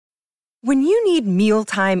When you need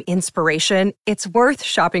mealtime inspiration, it's worth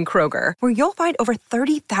shopping Kroger, where you'll find over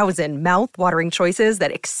 30,000 mouth-watering choices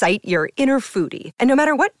that excite your inner foodie. And no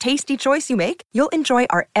matter what tasty choice you make, you'll enjoy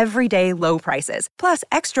our everyday low prices, plus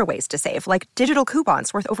extra ways to save, like digital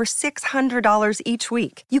coupons worth over $600 each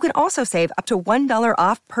week. You can also save up to $1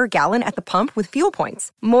 off per gallon at the pump with fuel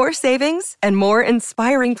points. More savings and more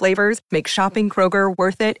inspiring flavors make shopping Kroger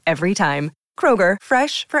worth it every time. Kroger,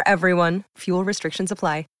 fresh for everyone. Fuel restrictions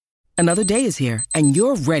apply. Another day is here, and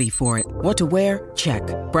you're ready for it. What to wear? Check.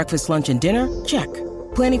 Breakfast, lunch, and dinner? Check.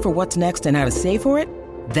 Planning for what's next and how to save for it?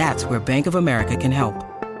 That's where Bank of America can help.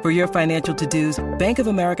 For your financial to-dos, Bank of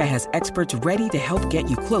America has experts ready to help get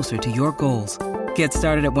you closer to your goals. Get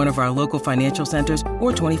started at one of our local financial centers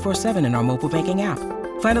or 24/7 in our mobile banking app.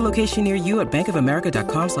 Find a location near you at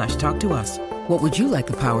bankofamerica.com/talktous. What would you like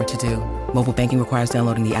the power to do? Mobile banking requires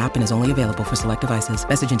downloading the app and is only available for select devices.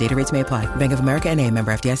 Message and data rates may apply. Bank of America N.A.,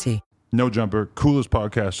 member FDIC. No Jumper, coolest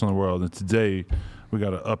podcast in the world. And today we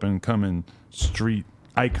got an up-and-coming street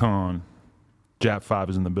icon. Jap 5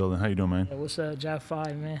 is in the building. How you doing, man? Hey, what's up, Jap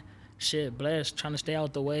 5, man? Shit, blessed. Trying to stay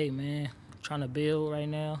out the way, man. Trying to build right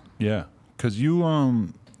now. Yeah, because you,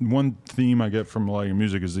 one theme I get from a lot of your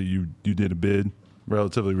music is that you did a bid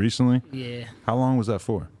relatively recently. Yeah. How long was that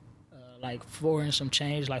for? Like 4 and some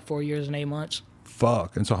change, like 4 years and 8 months.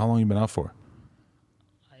 Fuck. And so how long you been out for?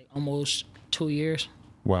 Like almost 2 years.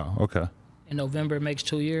 Wow, okay. In November, it makes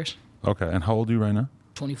 2 years. Okay, and how old are you right now?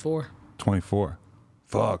 24. 24.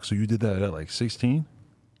 Fuck, so you did that at like 16?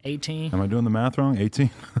 18. Am I doing the math wrong?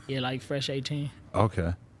 18? Yeah, like fresh 18.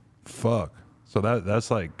 Okay. Fuck. So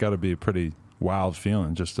that's like got to be a pretty wild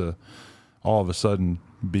feeling just to all of a sudden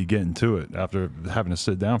be getting to it after having to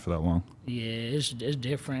sit down for that long. Yeah, it's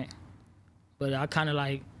different. But I kind of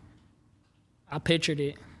like, I pictured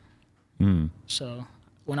it. So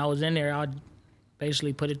when I was in there, I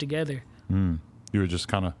basically put it together. You were just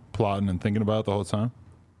kind of plotting and thinking about it the whole time?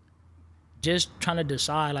 Just trying to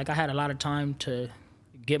decide. Like, I had a lot of time to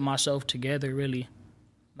get myself together, really.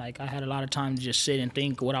 Like, I had a lot of time to just sit and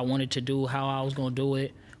think what I wanted to do, how I was going to do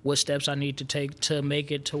it, what steps I need to take to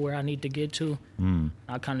make it to where I need to get to.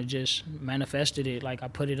 I kind of just manifested it. Like, I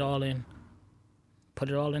put it all in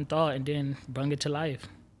thought and then bring it to life.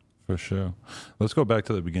 For sure. Let's go back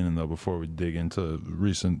to the beginning, though, before we dig into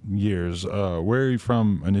recent years. Where are you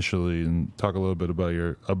from initially, and talk a little bit about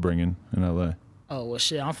your upbringing in L.A.? Oh, well,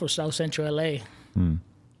 shit, I'm from South Central L.A.,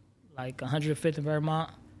 like 105th in Vermont.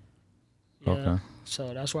 Yeah. Okay.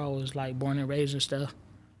 So that's where I was, like, born and raised and stuff.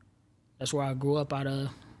 That's where I grew up out of.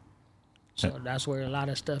 So that's where a lot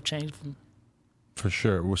of stuff changed from. For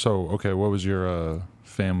sure. So, okay, what was your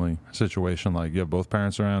family situation like? You have both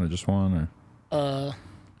parents around or just one? Or?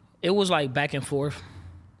 It was like back and forth.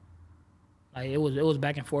 Like it was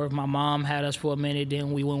back and forth. My mom had us for a minute,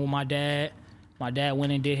 then we went with my dad. My dad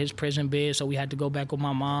went and did his prison bid, so we had to go back with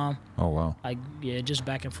my mom. Oh, wow. Like, yeah, just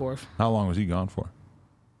back and forth. How long was he gone for?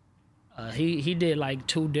 He did like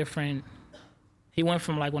 2 different. He went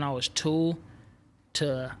from like when I was 2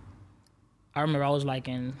 to, I remember I was like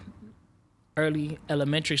in early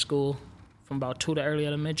elementary school, from about 2 to early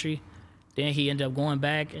elementary. Then he ended up going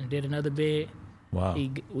back and did another bid. Wow.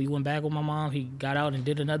 We went back with my mom. He got out and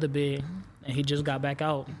did another bid, and he just got back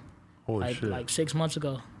out. Holy shit. Like 6 months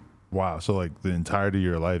ago. Wow. So like the entirety of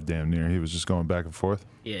your life, damn near, he was just going back and forth?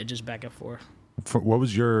 Yeah, just back and forth. What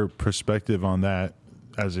was your perspective on that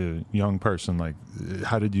as a young person? Like,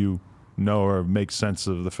 how did you know or make sense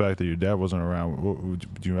of the fact that your dad wasn't around?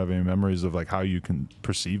 Do you have any memories of like how you can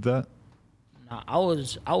perceive that? I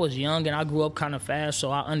was young and I grew up kind of fast,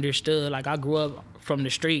 so I understood. Like, I grew up from the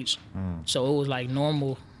streets, so it was like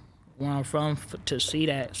normal where I'm from to see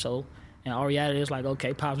that. So in all reality, it's like,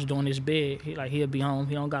 okay, Pop's doing this bid. He'll be home.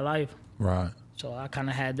 He don't got life. Right. So I kind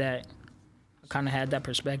of had that.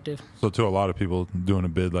 Perspective. So to a lot of people, doing a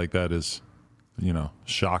bid like that is,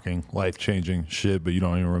 shocking, life-changing shit, but you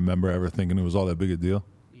don't even remember ever thinking it was all that big a deal?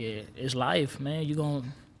 Yeah, it's life, man. You gonna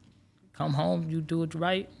come home, you do it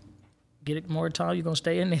right, get it more time, you're gonna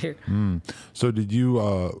stay in there. So did you,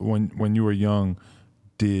 when you were young,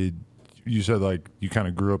 you said like you kind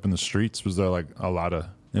of grew up in the streets? Was there like a lot of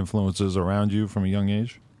influences around you from a young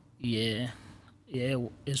age? Yeah,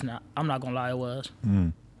 it's not. I'm not gonna lie, it was.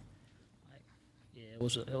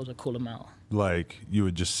 It was a cool amount. Like you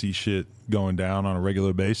would just see shit going down on a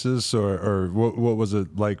regular basis, or what was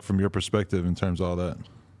it like from your perspective in terms of all that?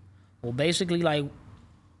 Well, basically, like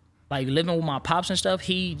living with my pops and stuff,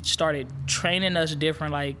 he started training us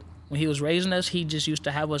different. Like when he was raising us, he just used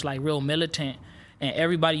to have us like real militant, and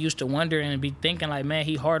everybody used to wonder and be thinking like, man,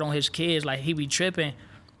 he hard on his kids, like he be tripping.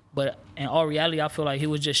 But in all reality, I feel like he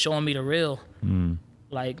was just showing me the real.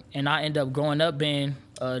 Like, and I end up growing up being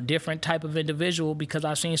a different type of individual because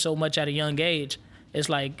I seen so much at a young age. It's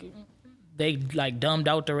like they like dumbed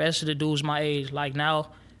out the rest of the dudes my age. Like now,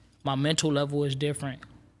 my mental level is different.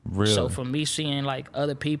 Really? So for me seeing like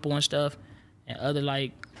other people and stuff, and other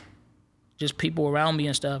like just people around me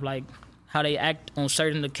and stuff, like how they act on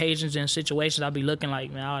certain occasions and situations, I'd be looking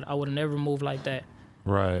like, man, I would have never moved like that.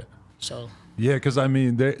 Right. So Yeah, because I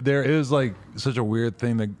mean, there is like such a weird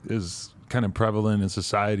thing that is kind of prevalent in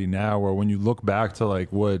society now, where when you look back to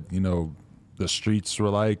like what the streets were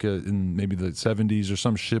like in maybe the 70s or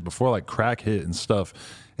some shit before like crack hit and stuff,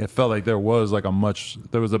 it felt like there was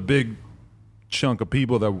a big chunk of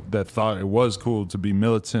people that thought it was cool to be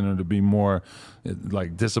militant or to be more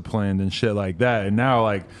like disciplined and shit like that. And now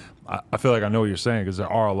like I feel like I know what you're saying, because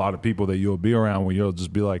there are a lot of people that you'll be around where you'll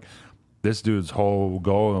just be like, this dude's whole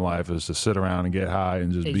goal in life is to sit around and get high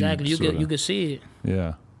and just exactly. be You could see it.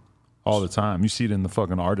 Yeah. All the time. You see it in the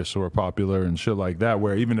fucking artists who are popular and shit like that,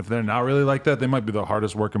 where even if they're not really like that, they might be the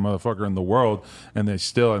hardest working motherfucker in the world, and they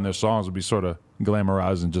still in their songs will be sort of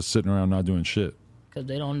glamorized and just sitting around not doing shit. Because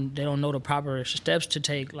they don't know the proper steps to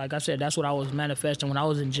take. Like I said, that's what I was manifesting when I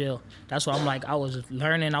was in jail. That's what I'm like, I was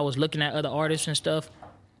learning, I was looking at other artists and stuff,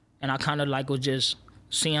 and I kind of like was just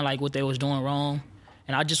seeing like what they was doing wrong.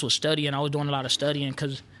 And I just was studying. I was doing a lot of studying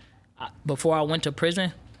because before I went to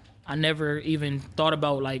prison, I never even thought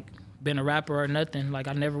about like being a rapper or nothing. Like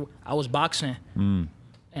I was boxing, and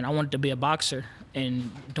I wanted to be a boxer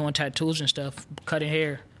and doing tattoos and stuff, cutting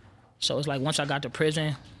hair. So it's like once I got to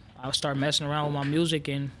prison, I started messing around with my music,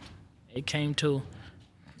 and it came to.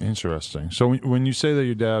 Interesting. So when you say that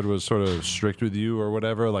your dad was sort of strict with you or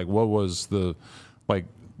whatever, like what was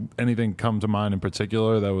anything come to mind in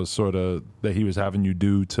particular that was sort of that he was having you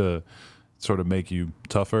do to sort of make you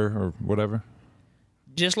tougher or whatever?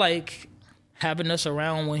 Just like having us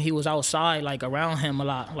around when he was outside, like around him a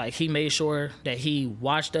lot. Like he made sure that he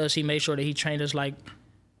watched us. He made sure that he trained us like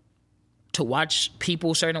to watch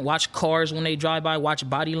people, watch cars when they drive by, watch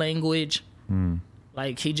body language.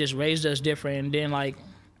 Like he just raised us different. And then like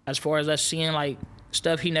as far as us seeing like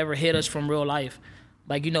stuff, he never hid us from real life.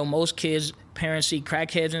 Like, most parents see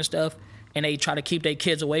crackheads and stuff, and they try to keep their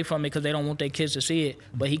kids away from it because they don't want their kids to see it.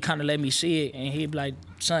 But he kind of let me see it, and he'd be like,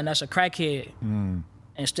 son, that's a crackhead.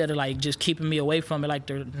 Instead of like just keeping me away from it like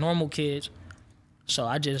the normal kids. So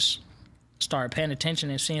I just started paying attention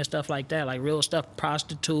and seeing stuff like that, like real stuff,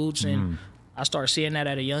 prostitutes, and I started seeing that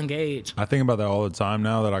at a young age. I think about that all the time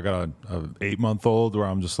now that I got a 8-month-old, where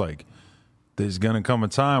I'm just like, there's gonna come a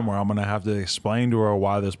time where I'm gonna have to explain to her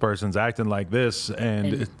why this person's acting like this,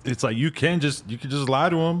 and it's like you can just lie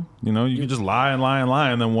to them, you can just lie,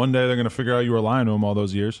 and then one day they're gonna figure out you were lying to them all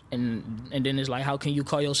those years. And then it's like, how can you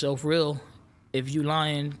call yourself real if you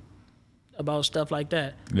lying about stuff like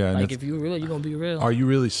that? Yeah, like if you real, you're gonna be real. Are you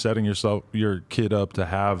really setting your kid up to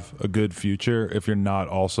have a good future if you're not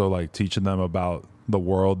also like teaching them about the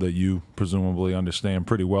world that you presumably understand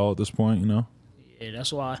pretty well at this point? Yeah,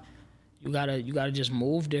 that's why. You gotta just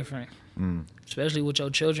move different, especially with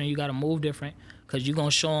your children. You gotta move different because you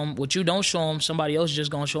gonna show them what you don't show them. Somebody else is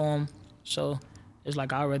just gonna show them. So it's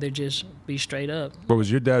like I'd rather just be straight up. But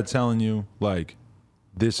was your dad telling you like,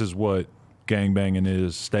 this is what gangbanging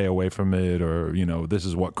is, stay away from it, or this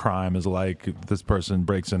is what crime is like? This person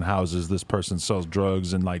breaks in houses. This person sells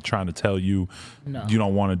drugs, and like trying to tell you, no, you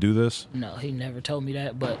don't want to do this. No, he never told me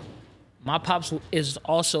that. But my pops is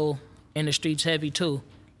also in the streets heavy too.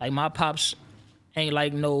 Like my pops ain't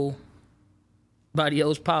like nobody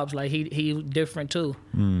else pops. Like he different too.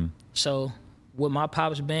 So with my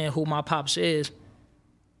pops being who my pops is,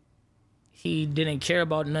 he didn't care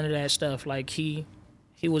about none of that stuff. Like he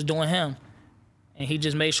was doing him, and he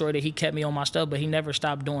just made sure that he kept me on my stuff. But he never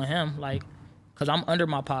stopped doing him. Like, cause I'm under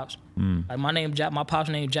my pops. Like my pops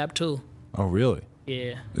name Jap 2. Oh really?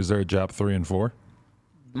 Yeah. Is there a Jap 3 and 4?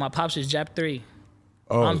 My pops is Jap 3.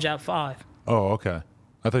 Oh. I'm Jap 5. Oh okay.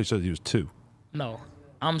 I thought you said he was 2. No,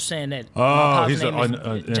 I'm saying that. Oh, he's an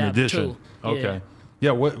addition. 2. Okay.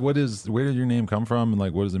 Yeah. Where did your name come from, and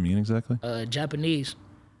like what does it mean exactly? Japanese.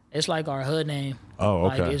 It's like our hood name. Oh,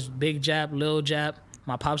 okay. Like it's Big Jap, Lil Jap.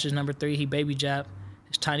 My pops is number 3. He Baby Jap.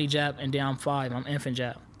 It's Tiny Jap, and then I'm 5. I'm Infant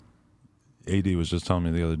Jap. AD was just telling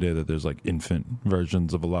me the other day that there's like infant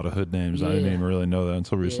versions of a lot of hood names. Yeah. I didn't even really know that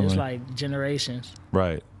until recently. It's like generations.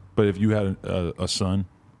 Right. But if you had a son,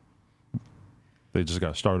 they just got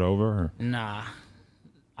to start over? Or? Nah.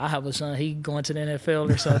 I have a son. He going to the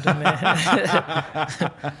NFL or something,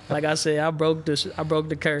 man. Like I said, I broke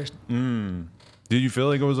the curse. Do you feel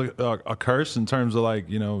like it was a curse in terms of like,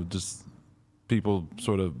 just people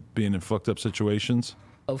sort of being in fucked up situations?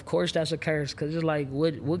 Of course, that's a curse, because it's like,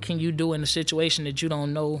 what can you do in a situation that you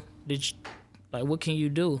don't know? Like, what can you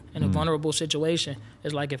do in a vulnerable situation?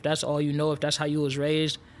 It's like, if that's all you know, if that's how you was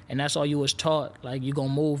raised, and that's all you was taught, like, you gonna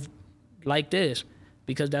move like this,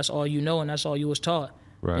 because that's all you know and that's all you was taught.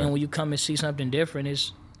 Right. And when you come and see something different,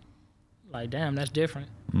 it's like, damn, that's different.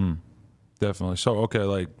 Definitely. So, okay,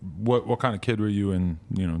 like, what kind of kid were you in,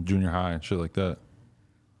 junior high and shit like that?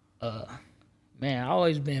 Man, I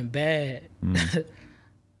always been bad.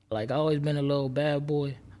 Like, I always been a little bad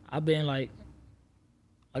boy. I've been like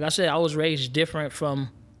I said, I was raised different from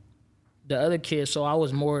the other kids, so I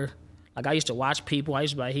was more, like, I used to watch people. I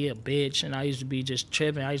used to be like, he a bitch, and I used to be just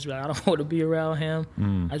tripping. I used to be like, I don't want to be around him.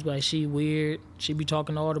 I used to be like, she weird. She be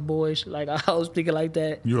talking to all the boys. Like, I was thinking like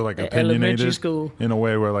that. You were like in opinionated elementary school. In a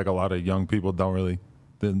way where like a lot of young people don't really,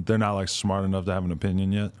 they're not like smart enough to have an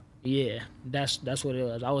opinion yet. Yeah, that's what it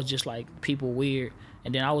was. I was just like, people weird,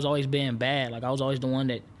 and then I was always being bad. Like, I was always the one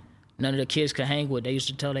that none of the kids could hang with. They used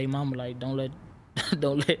to tell their mama, like, don't let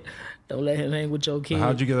him hang with your kids.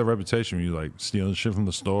 How'd you get that reputation? Were you like stealing shit from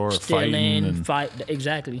the store, or Stealing, fighting?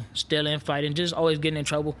 exactly. Stealing, fighting, just always getting in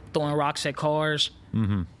trouble, throwing rocks at cars,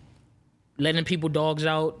 letting people dogs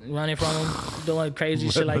out, running from them, doing crazy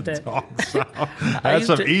shit like that. That's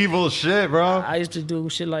some evil shit, bro. I used to do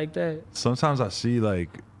shit like that. Sometimes I see like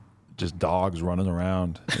just dogs running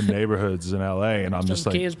around in neighborhoods in LA, and I'm just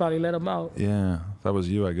like, kids probably let them out. Yeah, that was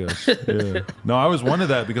you, I guess. Yeah. No, I always wondered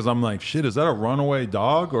that, because I'm like, shit, is that a runaway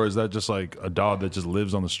dog, or is that just like a dog that just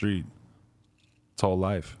lives on the street its whole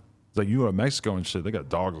life? It's like, you go to Mexico and shit, they got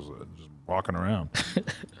dogs just walking around.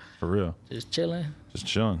 For real. Just chilling. Just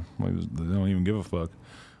chilling. Like, they don't even give a fuck.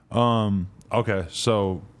 Okay,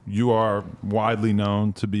 so you are widely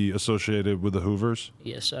known to be associated with the Hoovers.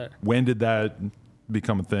 Yes, sir. When did that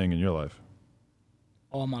become a thing in your life?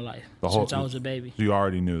 All my life, since I was a baby. You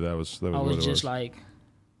already knew that was what it was. Just like,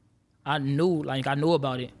 I knew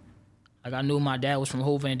about it. Like, I knew my dad was from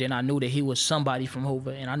Hoover, and then I knew that he was somebody from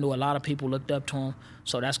Hoover, and I knew a lot of people looked up to him.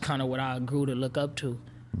 So that's kind of what I grew to look up to.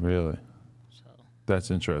 Really?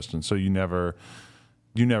 That's interesting. So you never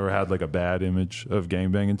had like a bad image of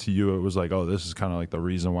gangbanging. To you, it was like, oh, this is kind of like the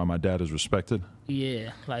reason why my dad is respected.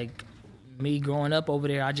 Yeah, like me growing up over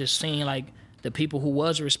there, I just seen like the people who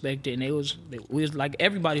was respected, and we was like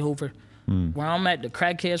everybody Hoover. Where I'm at, the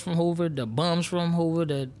crackheads from Hoover, the bums from Hoover,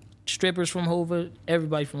 the strippers from Hoover,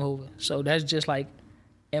 everybody from Hoover. So that's just like,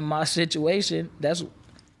 in my situation, that's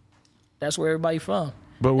where everybody from.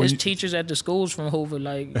 But there's teachers at the schools from Hoover,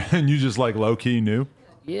 like. And you just like low key knew?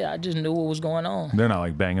 Yeah, I just knew what was going on. They're not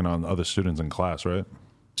like banging on other students in class, right?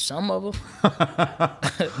 Some of them.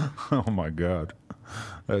 Oh my God.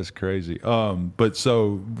 That's crazy. But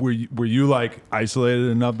so were you like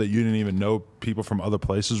isolated enough that you didn't even know people from other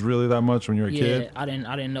places really that much when you were a kid? Yeah, I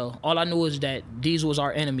didn't know. All I knew was that these was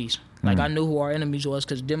our enemies. Like, I knew who our enemies was,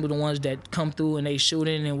 because them were the ones that come through and they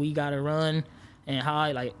shooting and we gotta run and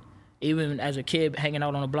hide. Like, even as a kid hanging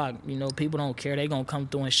out on the block, people don't care. They gonna come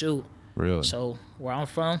through and shoot. Really? So where I'm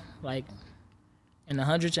from, like in the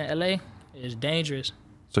hundreds in LA, it's dangerous.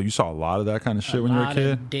 So you saw a lot of that kind of shit when you were a kid? A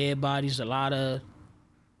lot of dead bodies, a lot of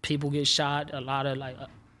people get shot, a lot of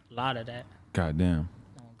that. God damn.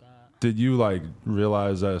 Oh God. Did you like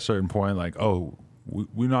realize at a certain point, like, oh,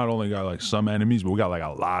 we not only got like some enemies, but we got like a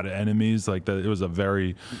lot of enemies? Like, that it was a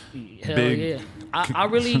very big. Yeah. I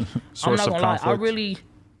really, I'm not gonna lie, I really,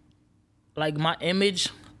 like, my image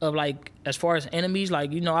of, like, as far as enemies,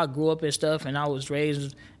 like, I grew up and stuff, and I was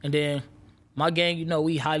raised, and then my gang,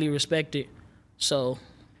 we highly respected, so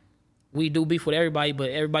we do beef with everybody, but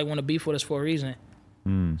everybody want to beef with us for a reason.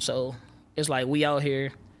 So it's like, we out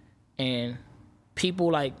here, and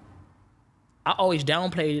people, like, I always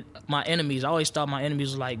downplayed my enemies. I always thought my enemies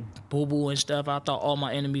was like boo-boo and stuff. I thought all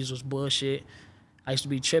my enemies was bullshit. I used to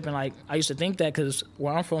be tripping. Like, I used to think that, because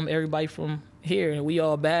where I'm from, everybody from here, and we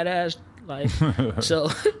all badass. Like, so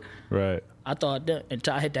right. I thought that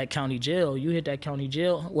until I hit that county jail. You hit that county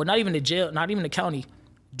jail. Well, not even the jail, not even the county.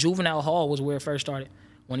 Juvenile hall was where it first started.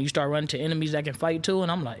 When you start running to enemies that can fight too,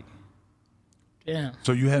 and I'm like, damn.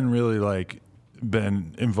 So you hadn't really like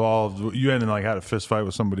been involved. You hadn't like had a fist fight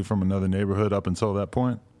with somebody from another neighborhood up until that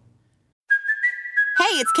point?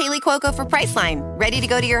 Hey, it's Kaylee Cuoco for Priceline. Ready to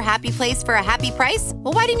go to your happy place for a happy price?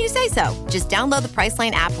 Well, why didn't you say so? Just download the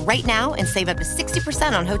Priceline app right now and save up to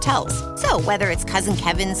 60% on hotels. So whether it's Cousin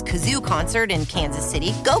Kevin's Kazoo Concert in Kansas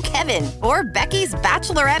City, go Kevin, or Becky's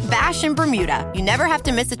Bachelorette Bash in Bermuda, you never have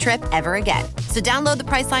to miss a trip ever again. So download the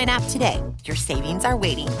Priceline app today. Your savings are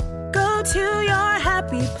waiting. Go to your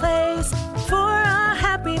happy place for a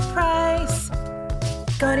happy price.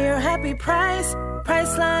 Go to your happy price,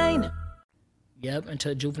 Priceline. Yep,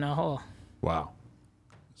 until juvenile hall. Wow.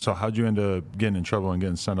 So how'd you end up getting in trouble and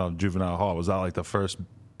getting sent out of juvenile hall? Was that like the first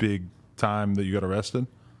big time that you got arrested?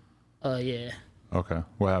 Yeah. Okay.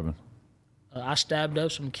 What happened? I stabbed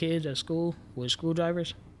up some kids at school with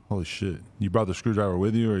screwdrivers. Holy shit. You brought the screwdriver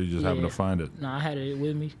with you or you just happened to find it? No, I had it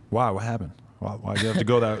with me. Why? What happened? Why'd you have to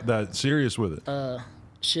go that serious with it?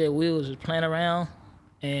 Shit, we was playing around,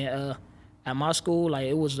 and at my school, like,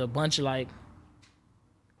 it was a bunch of, like,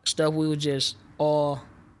 stuff we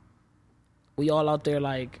all out there,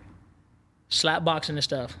 like, slap boxing and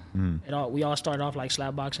stuff. We all started off like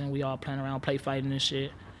slap boxing. We all playing around, play fighting and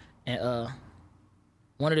shit. And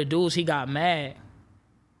one of the dudes, he got mad.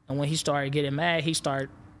 And when he started getting mad,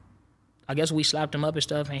 I guess we slapped him up and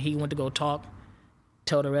stuff, and he went to go tell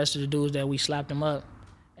the rest of the dudes that we slapped him up.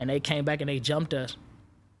 And they came back and they jumped us.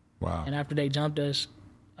 Wow. And after they jumped us,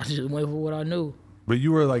 I just went for what I knew. But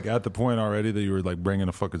you were like at the point already that you were like bringing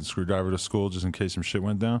a fucking screwdriver to school just in case some shit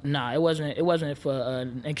went down? Nah, it wasn't for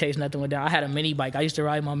in case nothing went down. I had a mini bike. I used to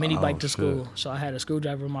ride my mini bike to school. So I had a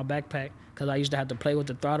screwdriver in my backpack because I used to have to play with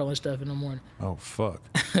the throttle and stuff in the morning. Oh, fuck.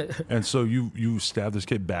 And so you stabbed this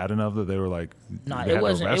kid bad enough that they were like, nah, it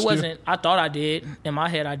wasn't. I thought I did. In my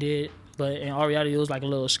head I did. But in all reality, it was like a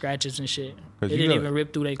little scratches and shit. It didn't even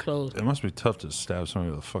rip through their clothes. It must be tough to stab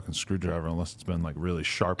somebody with a fucking screwdriver unless it's been like really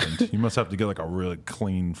sharpened. You must have to get like a really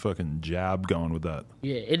clean fucking jab going with that.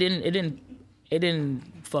 Yeah, it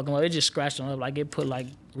didn't fuck them up. It just scratched them up. Like, it put like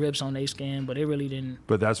rips on their skin, but it really didn't.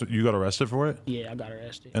 But that's what you got arrested for it? Yeah, I got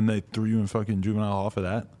arrested. And they threw you in fucking juvenile hall for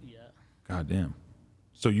that? Yeah. God damn.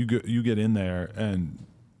 So you get in there and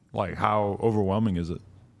like how overwhelming is it?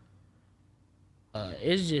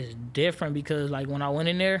 It's just different because, like, when I went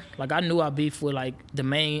in there, like, I knew I beefed with, like,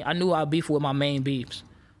 I knew I beefed with my main beefs.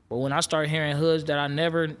 But when I started hearing hoods that I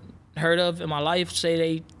never heard of in my life say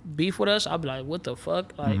they beef with us, I'd be like, what the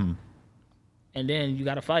fuck? Like, and then you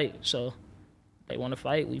got to fight. So they want to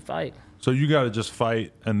fight, we fight. So you got to just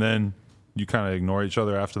fight and then you kind of ignore each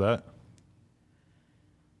other after that?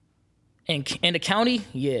 In the county,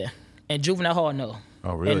 yeah. In juvenile hall, no.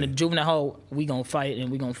 Oh, really? In the juvenile hall, we gonna fight and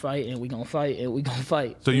we gonna fight and we gonna fight and we gonna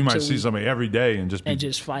fight. So you might see somebody every day and just be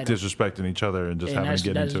fight disrespecting each other and just having to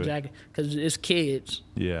get into exactly, because it's kids.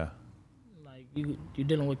 Yeah. Like, you're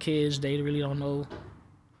dealing with kids, they really don't know.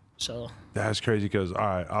 So that's crazy because, all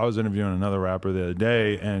right, I was interviewing another rapper the other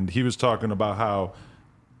day and he was talking about how,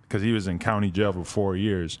 because he was in county jail for 4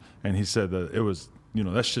 years, and he said that it was, you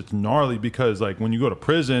know, that shit's gnarly because, like, when you go to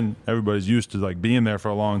prison, everybody's used to, like, being there for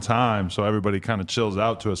a long time, so everybody kind of chills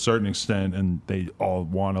out to a certain extent, and they all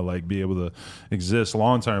want to, like, be able to exist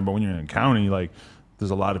long term. But when you're in county, like,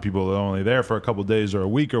 there's a lot of people that are only there for a couple days or a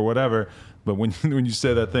week or whatever. But when you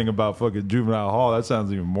say that thing about fucking juvenile hall, that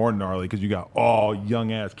sounds even more gnarly because you got all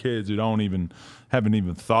young ass kids who haven't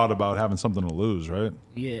even thought about having something to lose, right?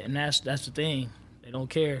 Yeah, and that's the thing. They don't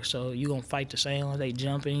care, so you gonna fight the same. They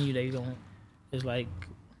jumping you, it's like,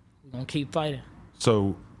 we're going to keep fighting.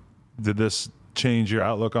 So did this change your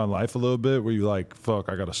outlook on life a little bit? Were you like, fuck,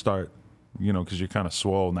 I got to start, you know, because you're kind of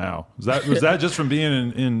swole now? Was that just from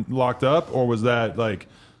being in locked up, or was that like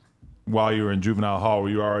while you were in juvenile hall, were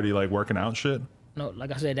you already like working out shit? No,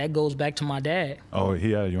 like I said, that goes back to my dad. Oh,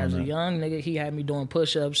 he had you on that. As a young nigga, he had me doing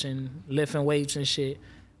push-ups and lifting weights and shit.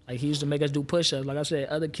 Like, he used to make us do push-ups. Like I said,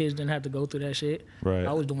 other kids didn't have to go through that shit. Right.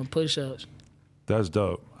 I was doing push-ups. That's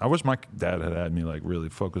dope. I wish my dad had me like really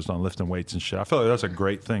focused on lifting weights and shit. I feel like that's a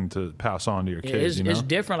great thing to pass on to your kids. It's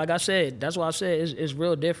different. Like I said, that's why I said it's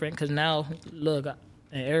real different. Because now, look, and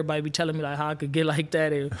everybody be telling me like how I could get like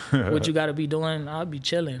that and what you got to be doing. I'll be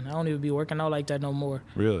chilling. I don't even be working out like that no more.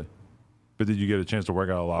 Really? But did you get a chance to work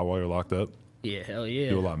out a lot while you're locked up? Yeah, hell yeah.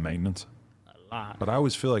 Do a lot of maintenance? Lot. But I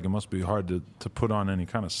always feel like it must be hard to put on any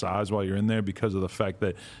kind of size while you're in there because of the fact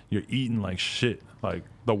that you're eating like shit, like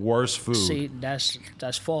the worst food. See, that's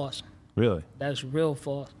false. Really? That's real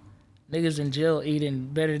false. Niggas in jail eating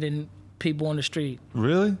better than people on the street.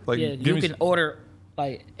 Really? Like, yeah, you can order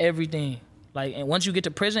like everything. Like, and once you get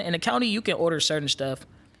to prison in the county, you can order certain stuff.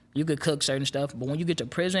 You could cook certain stuff, but when you get to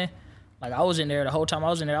prison, like I was in there the whole time I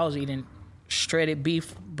was in there, I was eating shredded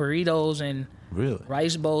beef burritos and really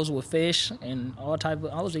rice bowls with fish and all type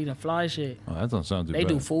of. I was eating fly shit. Oh, that doesn't sound too bad. They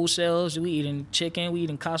do food sales. We eating chicken. We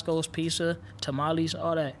eating Costco's pizza, tamales,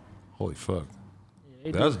 all that. Holy fuck,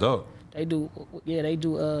 yeah, that's dope. They do, yeah. They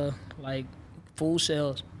do like food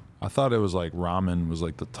sales. I thought it was like ramen was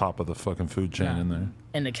like the top of the fucking food chain in there.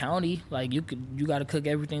 In the county, like you got to cook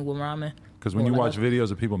everything with ramen. Because when you watch videos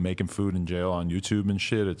of people making food in jail on YouTube and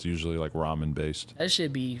shit, it's usually like ramen based. That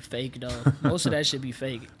should be fake though. Most of that should be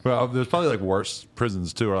fake. Well, there's probably like worse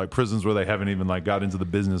prisons too, or like prisons where they haven't even like got into the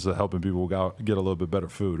business of helping people get a little bit better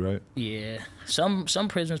food, right? Yeah, some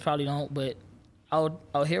prisons probably don't, but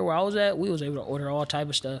out here where I was at, we was able to order all type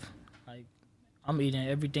of stuff. Like, I'm eating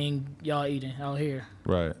everything y'all eating out here.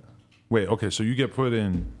 Right. Wait, okay, so you get put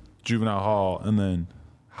in juvenile hall, and then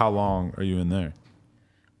how long are you in there?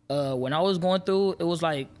 When I was going through, it was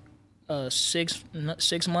like 6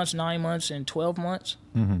 months, 9 months, and 12 months.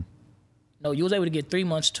 Mm-hmm. No, you was able to get 3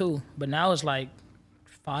 months too, but now it's like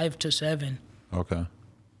 5 to 7. Okay.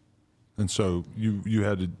 And so you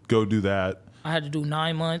had to go do that. I had to do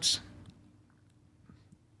 9 months.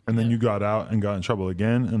 And then you got out and got in trouble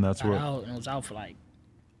again, and that's what. Out and was out for like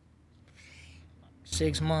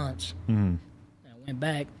 6 months. Mm-hmm. I went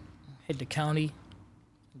back, hit the county,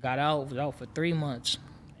 got out, was out for 3 months,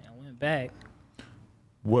 and I went back.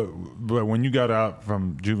 But when you got out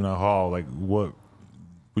from juvenile hall, like, what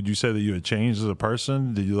would you say that you had changed as a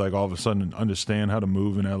person? Did you like all of a sudden understand how to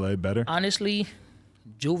move in LA better? Honestly,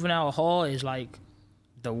 juvenile hall is like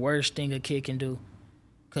the worst thing a kid can do,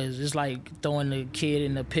 cause it's like throwing the kid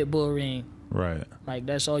in the pit bull ring. Right. Like,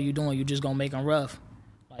 that's all you doing. You just gonna make them rough.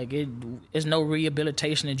 Like, it's no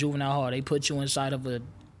rehabilitation in juvenile hall. They put you inside of a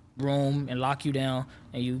room and lock you down,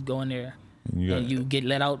 and you go in there, and you get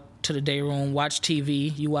let out to the day room, watch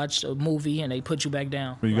TV, you watch a movie, and they put you back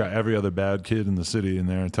down. But you got every other bad kid in the city in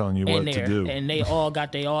there telling you what to do. And they all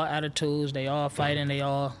got attitudes, they all fighting, they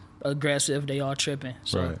all aggressive, they all tripping.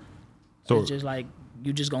 So, right. So it's just like,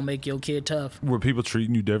 you just gonna make your kid tough. Were people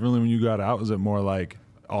treating you differently when you got out? Was it more like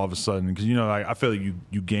all of a sudden, because like, I feel like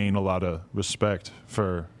you gain a lot of respect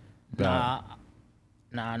for that.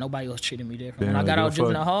 Nah, nobody was treating me different. When I got out of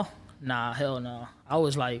juvenile hall, nah, hell no. I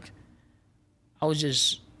was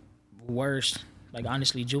just worse. Like,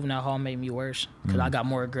 honestly, juvenile hall made me worse because I got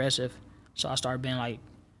more aggressive. So I started being like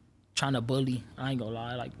trying to bully. I ain't gonna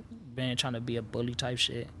lie, like trying to be a bully type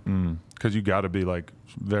shit. Because you got to be like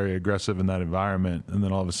very aggressive in that environment, and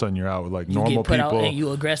then all of a sudden you're out with like normal you get put people, out and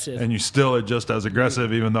you aggressive, and you still are just as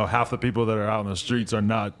aggressive, even though half the people that are out in the streets are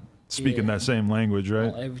not speaking that same language,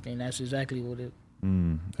 right? Everything. That's exactly what it.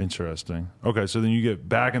 Interesting. Okay, so then you get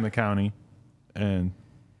back in the county, and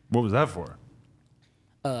what was that for?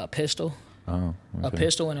 A pistol. Oh, okay. A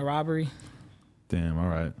pistol and a robbery. Damn. All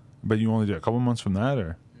right. But you only did a couple months from that,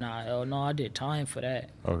 or? Nah, hell no, I did time for that.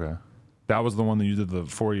 Okay. That was the one that you did the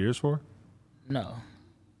 4 years for? No.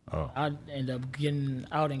 Oh. I ended up getting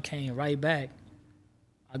out and came right back.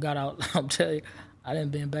 I got out, I'm telling you, I done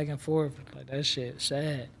been back and forth. Like, that shit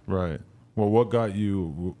sad. Right. Well,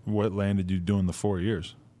 what landed you doing the 4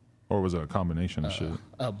 years? Or was it a combination of shit?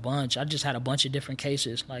 A bunch. I just had a bunch of different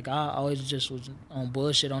cases. Like, I always just was on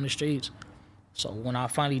bullshit on the streets. So when they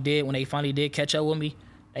finally did catch up with me,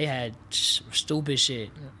 they had stupid shit.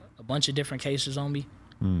 A bunch of different cases on me.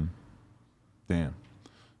 Damn.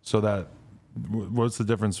 So what's the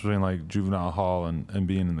difference between like juvenile hall and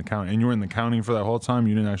being in the county? And you were in the county for that whole time?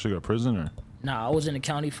 You didn't actually go to prison, or? Nah, I was in the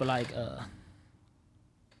county for like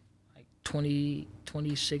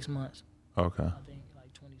 26 months. Okay. I think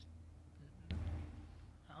like 20.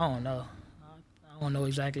 I don't know. I don't know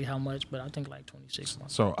exactly how much, but I think like 26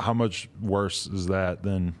 months. So how much worse is that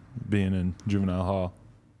than being in juvenile hall?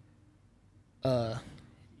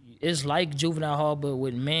 It's like juvenile hall, but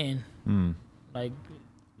with men. Like,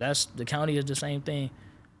 the county is the same thing.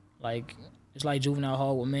 Like, it's like juvenile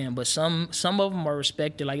hall with men, but some of them are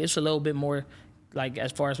respected. Like, it's a little bit more, like,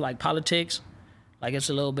 as far as like politics, like, it's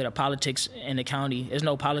a little bit of politics in the county. There's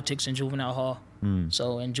no politics in juvenile hall.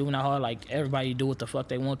 So in juvenile hall, like, everybody do what the fuck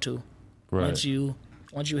they want to. Right. Once you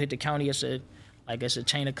hit the county, it's a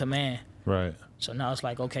chain of command. Right. So now it's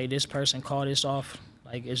like, okay, this person called this off.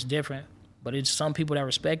 Like, it's different, but it's some people that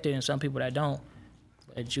respect it and some people that don't.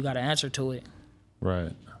 But you got to answer to it.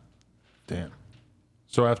 Right. Damn.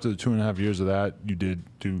 So after the 2.5 years of that, you did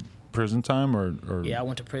do prison time, or? Yeah, I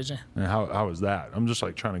went to prison. And how was that? I'm just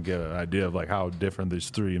like trying to get an idea of like how different these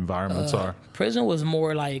three environments are. Prison was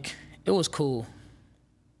more like, it was cool.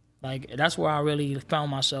 Like, that's where I really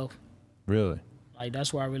found myself. Really? Like,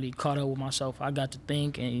 that's where I really caught up with myself. I got to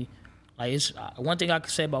think, and like, it's one thing I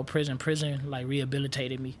could say about prison like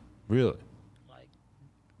rehabilitated me. Really? Like,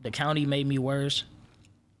 the county made me worse.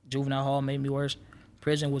 Juvenile hall made me worse.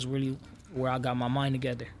 Prison was really where I got my mind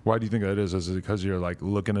together. Why do you think that is? Is it because you're like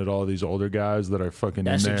looking at all these older guys that are fucking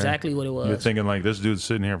That's in there? That's exactly what it was. You're thinking like, this dude's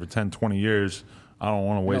sitting here for 10, 20 years. I don't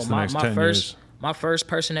want to waste the next 10 years. My first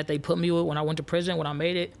person that they put me with when I went to prison, when I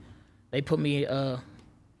made it, they put me, I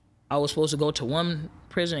was supposed to go to one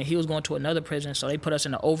prison and he was going to another prison. So they put us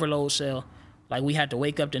in an overload cell. Like, we had to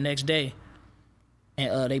wake up the next day.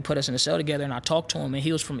 And they put us in a cell together, and I talked to him, and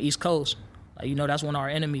he was from East Coast. Like, that's one of our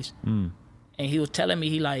enemies. And he was telling me,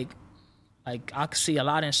 he like I could see a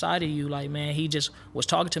lot inside of you. Like, man, he just was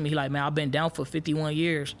talking to me. He like, man, I've been down for 51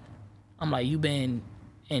 years. I'm like, you been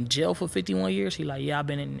in jail for 51 years? He like, yeah, I've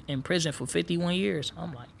been in prison for 51 years.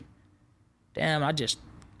 I'm like, damn, I just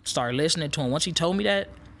started listening to him. Once he told me that,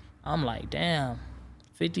 I'm like, damn,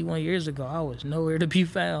 51 years ago, I was nowhere to be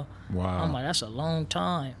found. Wow. I'm like, that's a long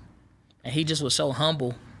time. And he just was so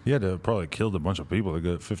humble. He had to probably killed a bunch of people to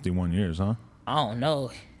get 51 years, huh? I don't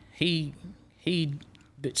know. He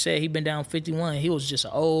said he'd been down 51. He was just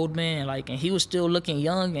an old man, like, and he was still looking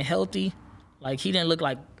young and healthy. Like, he didn't look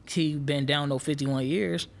like he'd been down no 51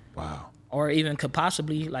 years. Wow. Or even could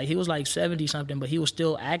possibly, like, he was like 70 something, but he was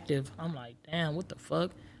still active. I'm like, damn, what the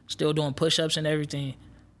fuck? Still doing push-ups and everything.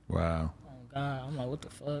 Wow. Oh God, I'm like, what the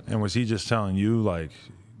fuck? And was he just telling you, like,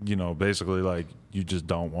 you know, basically, like, you just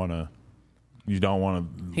don't want to,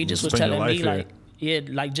 He just was telling me, like, yeah,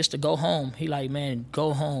 like, just to go home. He like, man,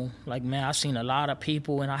 go home. Like, man, I seen a lot of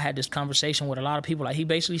people, and I had this conversation with a lot of people. Like, he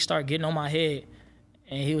basically started getting on my head,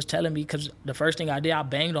 and he was telling me, because the first thing I did, I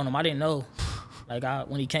banged on him. I didn't know. Like,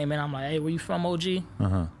 when he came in, I'm like, hey, where you from, OG?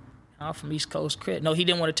 Uh-huh. I'm from East Coast, Crit. No, he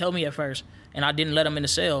didn't want to tell me at first, and I didn't let him in the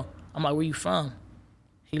cell. I'm like, where you from?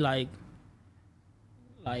 He like,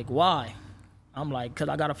 why? I'm like, because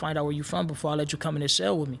I got to find out where you from before I let you come in this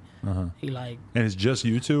cell with me. Uh-huh. He like. And it's just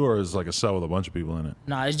you two, or is it like a cell with a bunch of people in it?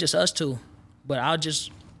 Nah, it's just us two. But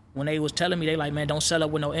when they was telling me, they like, man, don't sell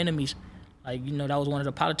up with no enemies. Like, you know, that was one of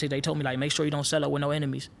the politics. They told me, like, make sure you don't sell up with no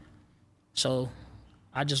enemies. So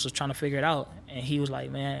I just was trying to figure it out. And he was like,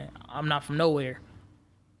 man, I'm not from nowhere.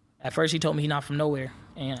 At first he told me he's not from nowhere.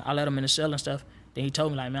 And I let him in the cell and stuff. Then he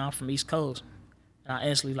told me, like, man, I'm from East Coast. And I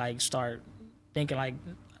instantly, like, start thinking, like,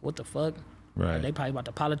 what the fuck? Right. Like, they probably about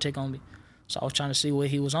to politic on me. So I was trying to see what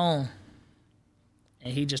he was on.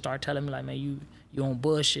 And he just started telling me, like, man, you on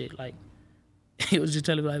bullshit. Like, he was just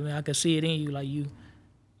telling me, like, man, I can see it in you. Like, you,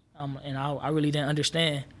 and I really didn't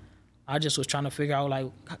understand. I just was trying to figure out, like,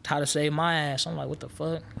 how to save my ass. I'm like, what the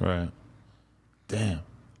fuck? Right. Damn.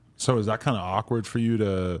 So is that kind of awkward for you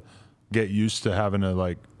to get used to having to,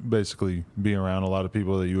 like, basically be around a lot of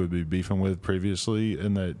people that you would be beefing with previously,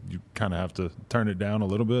 and that you kind of have to turn it down a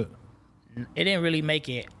little bit? It didn't really make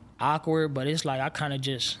it awkward, but it's like I kind of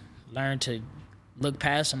just learned to look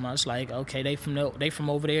past them. I was like, okay, they from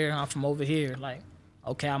over there, I'm from over here. Like,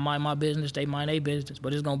 okay, I mind my business, they mind their business,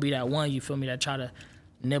 but it's gonna be that one, you feel me, that try to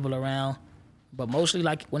nibble around. But mostly,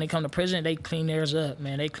 like, when they come to prison, they clean theirs up,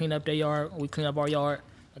 man. They clean up their yard, we clean up our yard.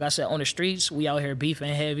 Like I said, on the streets, we out here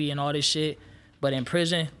beefing heavy and all this shit. But in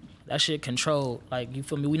prison, that shit controlled. Like, you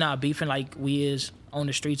feel me? We not beefing like we is on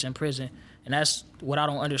the streets in prison. And that's what I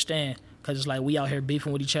don't understand. Because it's like we out here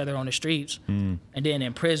beefing with each other on the streets. And then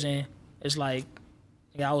in prison, it's like,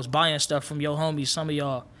 yeah, I was buying stuff from your homies, some of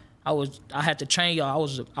y'all. I had to train y'all.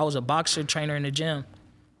 I was a boxer trainer in the gym.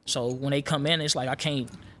 So when they come in, it's like I can't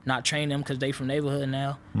not train them because they from neighborhood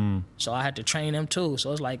now. So I had to train them too.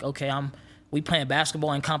 So it's like, okay, we playing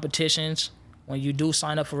basketball in competitions. When you do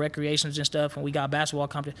sign up for recreations and stuff, and we got basketball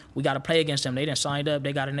competition, we got to play against them. They didn't sign up.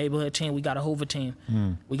 They got a neighborhood team. We got a Hoover team.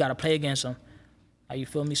 We got to play against them. How you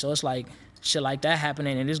feel me? So it's like shit like that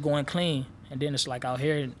happening, and it's going clean. And then it's like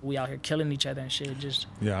we out here killing each other and shit. Just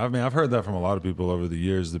yeah, I mean, I've heard that from a lot of people over the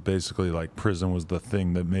years, that basically, like, prison was the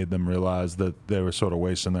thing that made them realize that they were sort of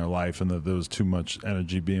wasting their life, and that there was too much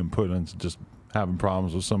energy being put into just having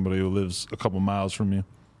problems with somebody who lives a couple miles from you.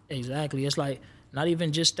 Exactly. It's like not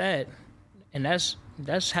even just that, and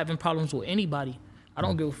that's having problems with anybody. I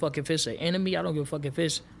don't give a fuck if it's an enemy. I don't give a fuck if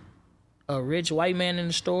it's a rich white man in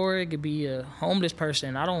the store. It could be a homeless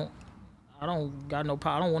person. I don't got no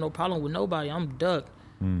problem. I don't want no problem with nobody. I'm duck.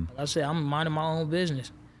 Like I said, I'm minding my own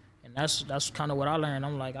business, and that's kind of what I learned.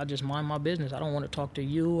 I'm like, I just mind my business. I don't want to talk to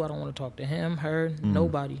you. I don't want to talk to him, her,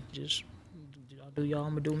 nobody. Just do y'all,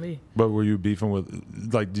 I'm gonna do me. But were you beefing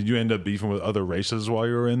with, like, did you end up beefing with other races while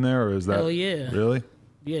you were in there, or is that? Hell yeah. Really?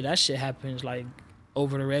 Yeah, that shit happens like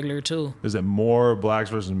over the regular too. Is it more blacks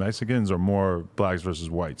versus Mexicans or more blacks versus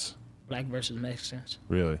whites? Black versus Mexicans.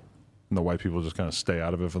 Really? And the white people just kind of stay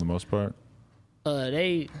out of it for the most part?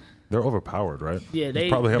 They're overpowered, right? Yeah, they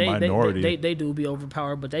probably a minority. They do be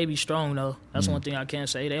overpowered, but they be strong though. That's one thing I can't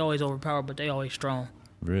say. They always overpowered, but they always strong.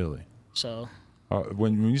 Really? So.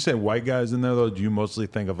 When you say white guys in there though, do you mostly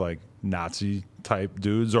think of like Nazi type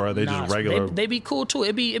dudes, or are they just regular? They be cool too.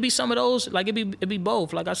 It be some of those. Like it be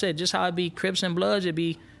both. Like I said, just how it be Crips and Bloods. It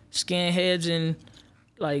be skinheads and,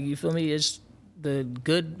 like, you feel me? It's the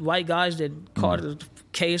good white guys that caught a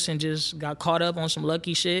case and just got caught up on some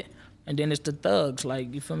lucky shit. And then it's the thugs,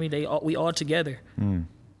 like, you feel me? We all together.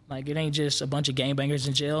 Like, it ain't just a bunch of gangbangers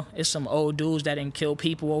in jail. It's some old dudes that didn't kill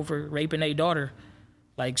people over raping their daughter,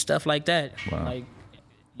 like stuff like that. Wow. Like,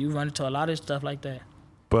 you run into a lot of stuff like that.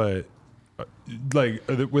 But Like,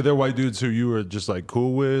 were there white dudes who you were just like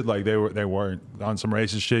cool with? Like they weren't on some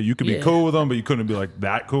racist shit. You could be cool with them, but you couldn't be like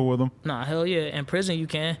that cool with them. Nah, hell yeah. In prison you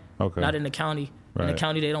can. Okay. Not in the county. In the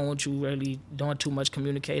county they don't want you really doing too much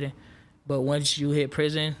communicating. But once you hit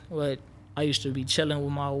prison, I used to be chilling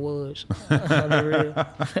with my woods.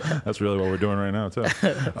 That's really what we're doing right now too.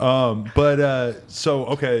 So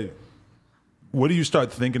okay, what do you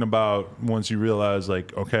start thinking about once you realize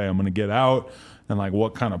like, okay, I'm gonna get out? And like,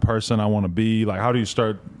 what kind of person I want to be? Like, how do you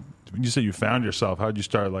start? You said you found yourself. How did you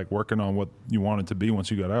start like working on what you wanted to be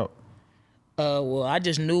once you got out? Well, I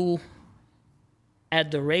just knew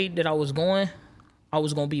at the rate that I was going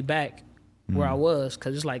to be back where I was.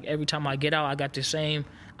 Cause it's like every time I get out, I got the same.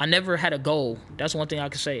 I never had a goal. That's one thing I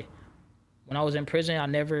could say. When I was in prison,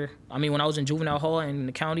 when I was in juvenile hall in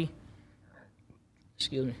the county,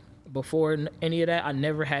 before any of that, I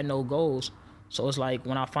never had no goals. So it's like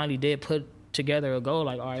when I finally did put together a goal,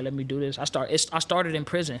 like, all right, let me do this. I started in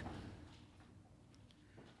prison.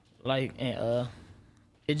 Like, and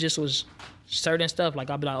it just was certain stuff. Like,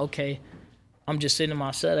 I'd be like, okay, I'm just sitting in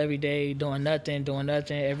my cell every day doing nothing.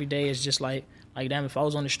 Every day is just like damn, if I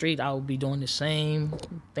was on the street, I would be doing the same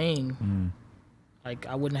thing. Like,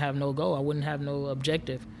 I wouldn't have no goal. I wouldn't have no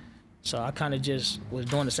objective. So I kind of just was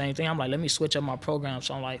doing the same thing. I'm like, let me switch up my program.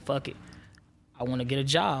 So I'm like, fuck it. I want to get a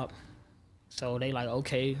job. So they like,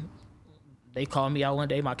 okay. They called me out one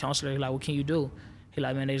day, my counselor, like, what can you do? He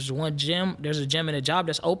like, man, there's a gym and a job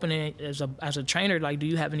that's opening as a trainer. Like, do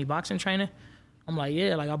you have any boxing training? I'm like,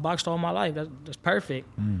 yeah, like I boxed all my life. That's perfect.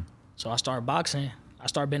 So I started boxing. I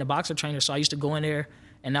started being a boxer trainer. So I used to go in there,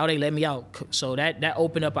 and now they let me out. So that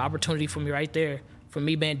opened up an opportunity for me right there. For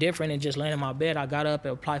me being different and just laying in my bed, I got up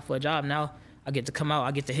and applied for a job. Now I get to come out.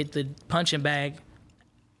 I get to hit the punching bag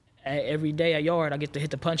every day at yard. I get to hit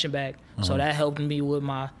the punching bag. So that helped me with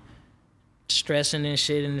my stressing and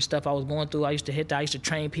shit and the stuff I was going through. I used to hit that. I used to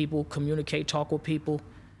train people, communicate, talk with people.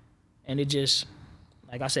 And it just,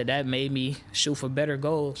 like I said, that made me shoot for better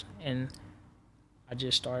goals. And I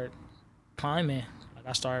just started climbing. Like,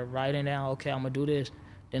 I started writing down, okay, I'm going to do this.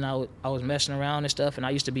 Then I was messing around and stuff, and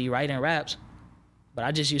I used to be writing raps. But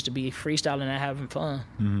I just used to be freestyling and having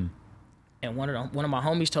fun. And one of my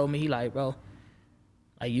homies told me, he like, bro,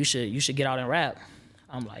 like, you should get out and rap.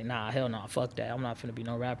 I'm like, nah, hell no, fuck that. I'm not finna be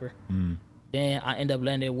no rapper. Then I end up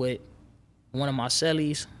landing with one of my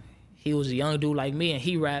cellies. He was a young dude like me, and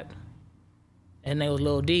he rapped. And name was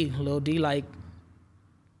Lil D. Lil D, like,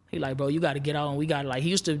 he like, bro, you got to get out, and we got to, like, he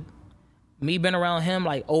used to, me being around him,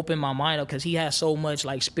 like, open my mind up, because he had so much,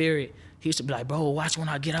 like, spirit. He used to be like, bro, watch when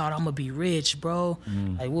I get out, I'm going to be rich, bro.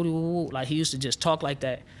 Like, woo. Like, he used to just talk like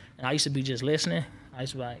that. And I used to be just listening. I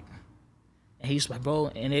used to be like, and he used to be like,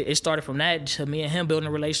 bro, and it started from that to me and him building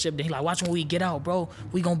a relationship. Then he like, watch when we get out, bro,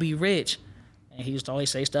 we going to be rich. And he used to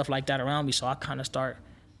always say stuff like that around me, so I kind of start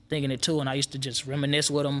thinking it too, and I used to just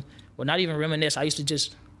reminisce with him. Well, not even reminisce, I used to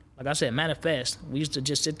just, like I said, manifest. We used to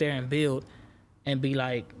just sit there and build and be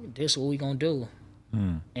like, this is what we gonna do.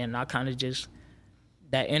 And I kind of just,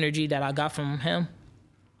 that energy that I got from him,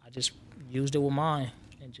 I just used it with mine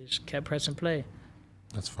and just kept pressing play.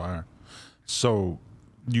 That's fire. So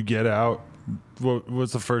you get out,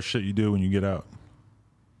 what's the first shit you do when you get out?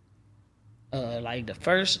 Like the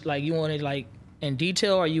first, like you wanted like in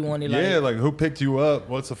detail, or you wanted like... Yeah, like who picked you up?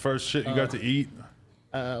 What's the first shit you got to eat?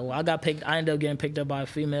 Well, I ended up getting picked up by a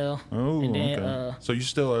female. Oh, and then, okay. So you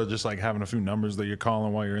still are just like having a few numbers that you're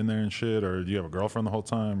calling while you're in there and shit, or do you have a girlfriend the whole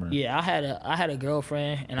time? Or? Yeah, I had a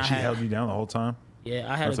girlfriend, and she held you down the whole time?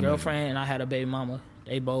 Yeah, I had a girlfriend and I had a baby mama.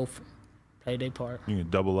 They both played their part. You can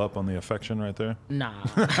double up on the affection right there? Nah,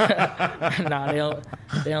 nah,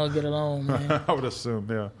 they don't get along, man. I would assume,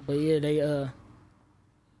 yeah. But yeah,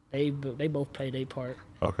 they both played their part.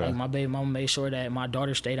 Okay. Like my baby mama made sure that my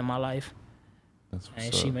daughter stayed in my life. That's what's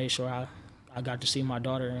and up. she made sure I got to see my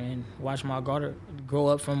daughter and watch my daughter grow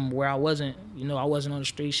up from where I wasn't. You know, I wasn't on the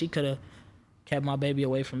street. She could have kept my baby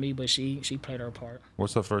away from me, but she played her part.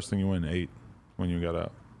 What's the first thing you went and ate when you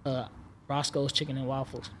got out? Roscoe's Chicken and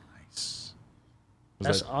Waffles. Nice.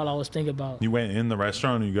 That's all I was thinking about. You went in the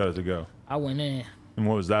restaurant or you got it to go? I went in. And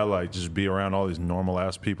what was that like? Just be around all these normal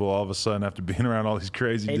ass people all of a sudden after being around all these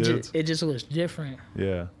crazy dudes? It just was different.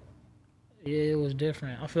 Yeah. Yeah, it was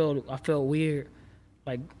different. I felt weird.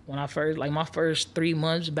 Like when I first, like my first 3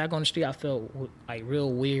 months back on the street, I felt like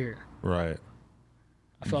real weird. Right.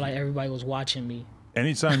 I felt like everybody was watching me.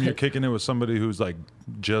 Anytime you're kicking it with somebody who's like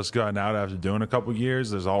just gotten out after doing a couple years,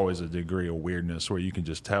 there's always a degree of weirdness where you can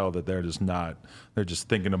just tell that they're just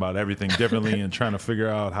thinking about everything differently and trying to figure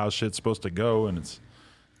out how shit's supposed to go. And it's,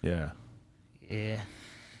 yeah. Yeah.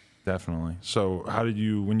 Definitely. So how did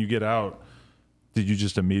you, when you get out, Did you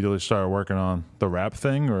just immediately start working on the rap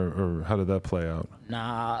thing, or how did that play out?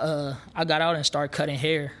 Nah, I got out and started cutting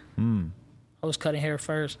hair. I was cutting hair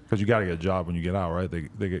first. Because you got to get a job when you get out, right?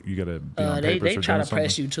 You got to be on papers They for try doing to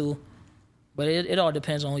press something? you too, but it all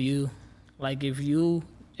depends on you. Like if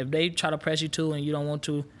they try to press you too and you don't want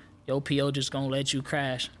to, your PO just gonna let you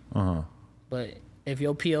crash. But if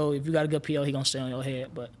you got a good PO, he gonna stay on your head.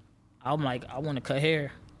 But I'm like, I want to cut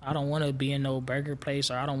hair. I don't want to be in no burger place,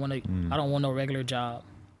 or I don't want no regular job.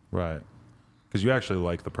 Right. Because you actually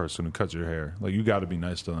like the person who cuts your hair. Like, you got to be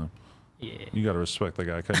nice to them. Yeah. You got to respect the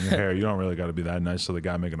guy cutting your hair. You don't really got to be that nice to the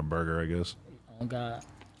guy making a burger, I guess. Oh God.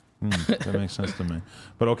 That makes sense to me.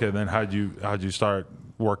 But okay, then how'd you start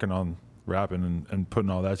working on rapping and putting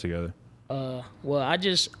all that together? Well,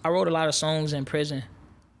 I wrote a lot of songs in prison,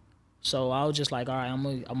 so I was just like, all right, I'm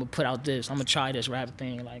gonna put out this. I'm gonna try this rap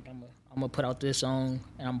thing. Like I'm gonna put out this song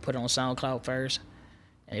and I'm gonna put it on SoundCloud first.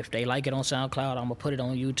 And if they like it on SoundCloud, I'm gonna put it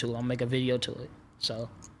on YouTube. I'm gonna make a video to it. So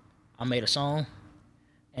I made a song,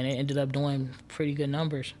 and it ended up doing pretty good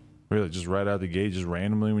numbers. Really, just right out the gate, just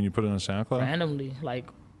randomly when you put it on SoundCloud? Randomly,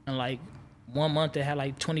 in 1 month, it had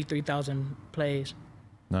like 23,000 plays.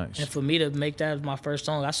 Nice. And for me to make that as my first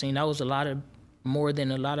song, I seen that was more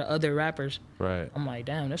than a lot of other rappers. Right. I'm like,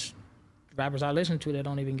 damn, that's rappers I listen to that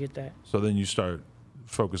don't even get that. So then you start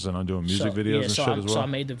focusing on doing music videos and shit as well? So I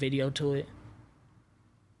made the video to it.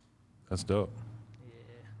 That's dope.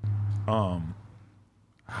 Yeah.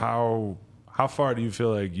 How far do you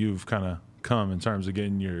feel like you've kind of come in terms of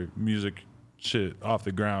getting your music shit off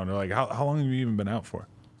the ground? Or like, how long have you even been out for?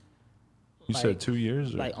 You said 2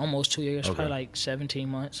 years? Or? Like almost 2 years, Okay. probably like 17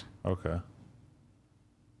 months. Okay.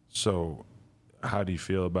 So how do you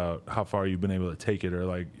feel about how far you've been able to take it? Or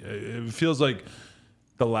like, it feels like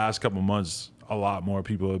the last couple months, a lot more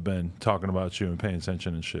people have been talking about you and paying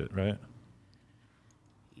attention and shit, right?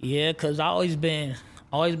 Yeah, cause I always been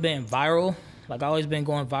viral. Like I always been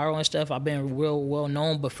going viral and stuff. I've been real well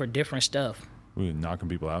known, but for different stuff. We were knocking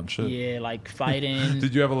people out and shit. Yeah, like fighting.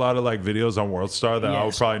 Did you have a lot of like videos on WorldStar that I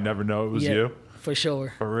would Yes. probably never know it was Yeah, you? For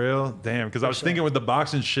sure. For real? Damn, because I was thinking with the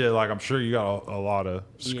boxing shit, like I'm sure you got a lot of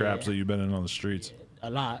scraps Yeah. that you've been in on the streets. A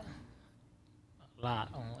lot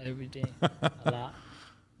on everything. A lot.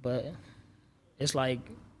 But it's like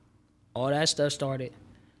all that stuff started.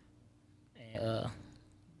 And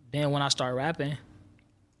then when I started rapping,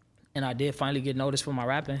 and I did finally get noticed for my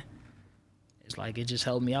rapping, it's like it just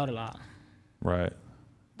helped me out a lot. Right.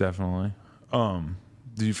 Definitely.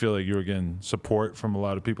 Do you feel like you were getting support from a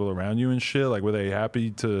lot of people around you and shit? Like, were they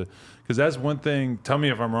happy to? Because that's one thing. Tell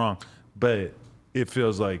me if I'm wrong, but it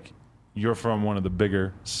feels like you're from one of the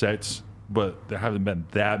bigger sets, but there haven't been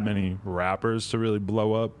that many rappers to really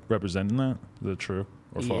blow up representing that. Is that true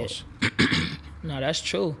or false? No, that's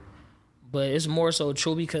true. But it's more so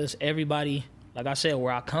true because everybody, like I said,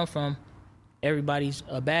 where I come from, everybody's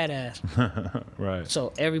a badass. Right.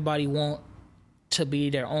 So everybody want to be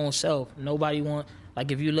their own self. Nobody want,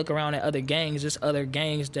 like if you look around at other gangs, there's other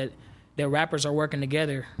gangs that their rappers are working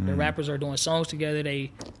together. The rappers are doing songs together.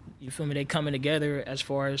 You feel me? They coming together as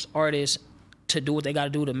far as artists to do what they got to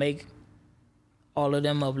do to make all of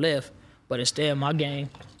them uplift. But instead, my gang,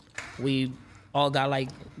 we all got like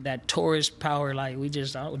that tourist power. Like we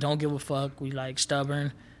just don't give a fuck. We like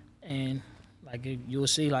stubborn, and like you'll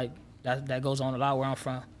see like that goes on a lot where I'm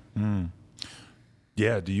from.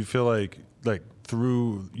 Yeah. Do you feel like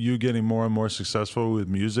through you getting more and more successful with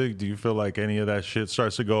music, do you feel like any of that shit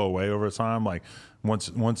starts to go away over time? Like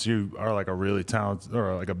once you are like a really talented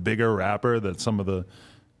or like a bigger rapper, that some of the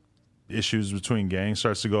issues between gangs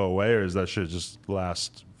starts to go away, or does that shit just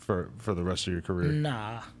last for the rest of your career?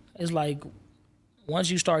 Nah, it's like once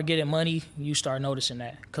you start getting money, you start noticing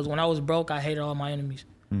that. Cause when I was broke, I hated all my enemies.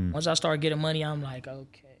 Once I started getting money, I'm like,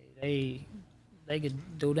 okay, they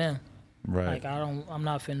could do them. Right. Like I'm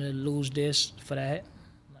not finna lose this for that.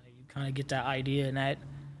 Like you kind of get that idea and that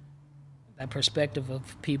perspective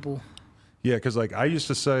of people. Yeah, because like I used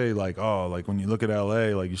to say like, oh, like when you look at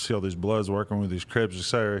LA, like you see all these Bloods working with these Crips, et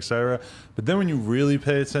cetera, et cetera. But then when you really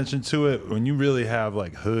pay attention to it, when you really have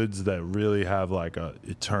like hoods that really have like a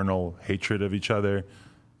eternal hatred of each other,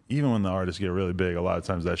 even when the artists get really big, a lot of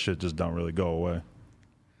times that shit just don't really go away.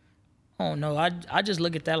 Oh no, I just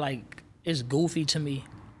look at that like it's goofy to me.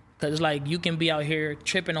 Cause it's like you can be out here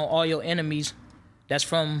tripping on all your enemies that's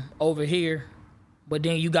from over here, but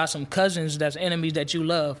then you got some cousins that's enemies that you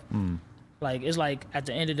love. Like it's like at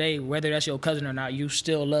the end of the day, whether that's your cousin or not, you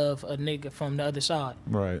still love a nigga from the other side.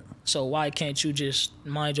 Right. So why can't you just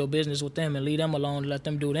mind your business with them and leave them alone, let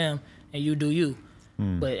them do them, and you do you?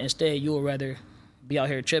 But instead, you would rather be out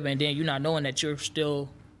here tripping, and then you're not knowing that you're still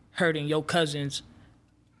hurting your cousins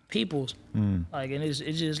peoples. Like, and it's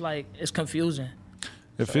just like, it's confusing.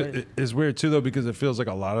 It's weird too though, because it feels like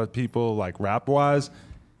a lot of people, like rap wise,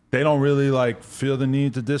 they don't really like feel the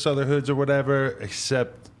need to diss other hoods or whatever,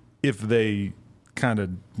 except if they kind of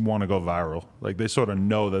want to go viral. Like they sort of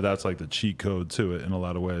know that that's like the cheat code to it in a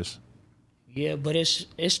lot of ways. Yeah, but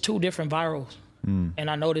it's two different virals, and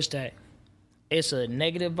I noticed that it's a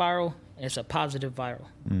negative viral and it's a positive viral.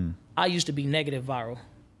 I used to be negative viral.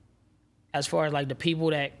 As far as like the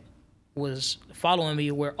people that was following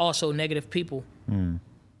me were also negative people.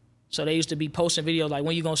 So they used to be posting videos like,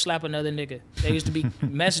 when you gonna slap another nigga? They used to be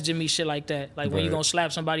messaging me shit like that, like when you gonna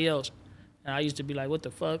slap somebody else? And I used to be like, what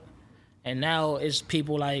the fuck? And now it's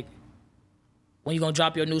people like, when you gonna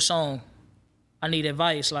drop your new song? I need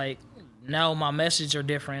advice. Like, now my message are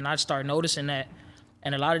different. I start noticing that.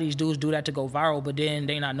 And a lot of these dudes do that to go viral, but then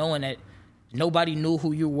they not knowing that nobody knew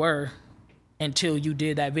who you were until you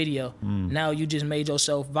did that video. Now you just made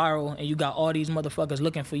yourself viral and you got all these motherfuckers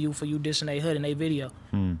looking for you dissing their hood in their video.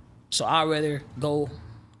 So I'd rather go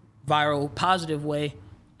viral positive way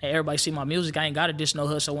and everybody see my music. I ain't got to diss no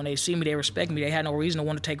hood, so when they see me, they respect me. They had no reason to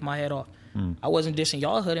want to take my head off. I wasn't dissing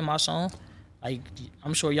y'all hood in my song. Like,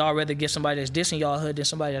 I'm sure y'all rather get somebody that's dissing y'all hood than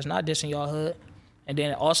somebody that's not dissing y'all hood. And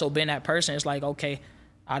then also being that person, it's like, okay,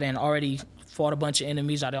 I done already fought a bunch of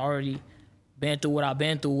enemies. I done already been through what I've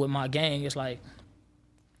been through with my gang. It's like,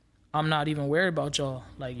 I'm not even worried about y'all.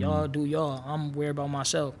 Like, y'all do y'all. I'm worried about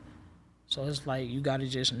myself. So it's like, you got to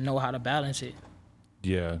just know how to balance it.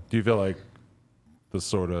 Yeah. Do you feel like the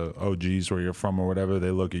sort of OGs where you're from or whatever,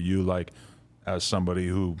 they look at you like as somebody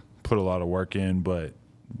who put a lot of work in, but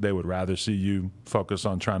they would rather see you focus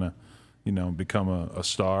on trying to, you know, become a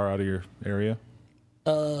star out of your area?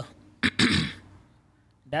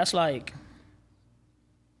 That's like,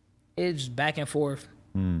 it's back and forth.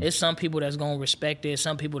 It's some people that's gonna respect it,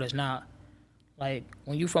 some people that's not. Like,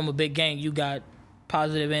 when you from a big gang, you got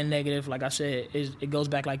positive and negative. Like I said, it goes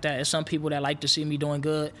back like that. It's some people that like to see me doing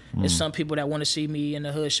good. It's some people that want to see me in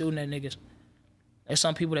the hood shooting at niggas. There's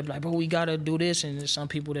some people that be like, bro, we gotta do this, and there's some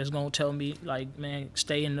people that's gonna tell me, like, man,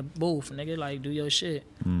 stay in the booth, nigga, like, do your shit.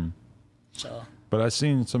 So. But I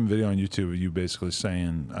seen some video on YouTube of you basically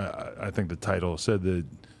saying, I think the title said that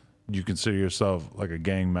you consider yourself like a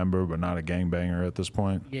gang member, but not a gangbanger at this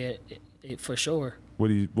point. Yeah, for sure.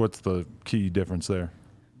 What's the key difference there?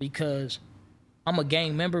 Because I'm a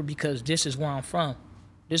gang member because this is where I'm from.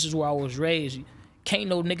 This is where I was raised. Can't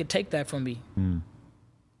no nigga take that from me.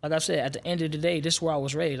 Like I said, at the end of the day, this is where I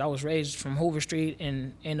was raised. I was raised from Hoover Street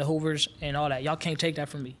and in the Hoovers and all that. Y'all can't take that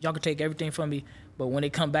from me. Y'all can take everything from me, but when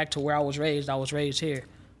it come back to where I was raised here.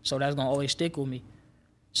 So that's gonna always stick with me.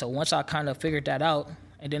 So once I kind of figured that out,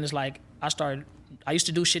 and then it's like, I used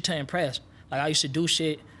to do shit to impress. Like, I used to do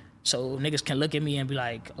shit so niggas can look at me and be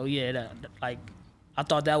like, oh yeah, like, I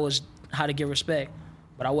thought that was how to get respect,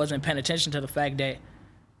 but I wasn't paying attention to the fact that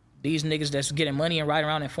these niggas that's getting money and riding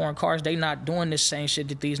around in foreign cars, they not doing this same shit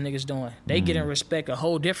that these niggas doing. They getting respect, a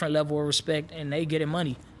whole different level of respect, and they getting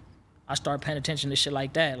money. I start paying attention to shit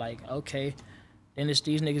like that. Like, okay, then it's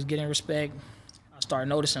these niggas getting respect. I start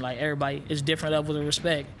noticing, like, everybody, it's different levels of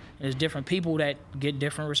respect, and it's different people that get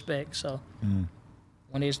different respect. So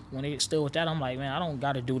when it's still with that, I'm like, man, I don't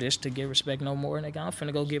got to do this to get respect no more. Nigga, I'm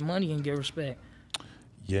finna go get money and get respect.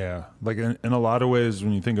 Yeah, like in a lot of ways,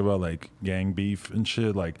 when you think about like gang beef and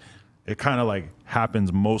shit, like it kind of like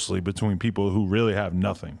happens mostly between people who really have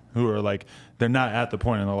nothing, who are like, they're not at the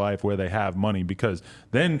point in their life where they have money. Because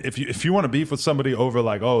then if you want to beef with somebody over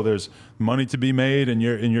like, oh, there's money to be made and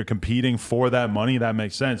you're competing for that money, that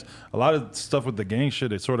makes sense. A lot of stuff with the gang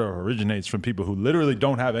shit, it sort of originates from people who literally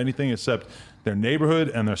don't have anything except their neighborhood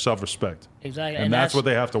and their self-respect. Exactly. And that's what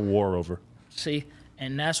they have to war over. See,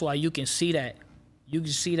 and that's why you can see that. You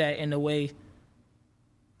can see that in the way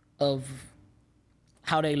of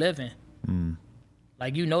how they living.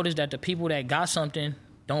 Like, you notice that the people that got something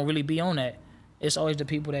don't really be on that. It's always the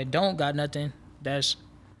people that don't got nothing that's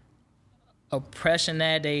oppressing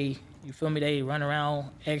that. You feel me? They run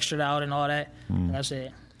around extra out and all that. And that's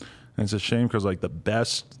it. And it's a shame because like the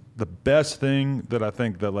best thing that I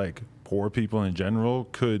think that like poor people in general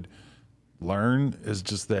could learn is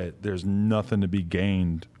just that there's nothing to be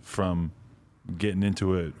gained from getting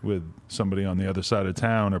into it with somebody on the other side of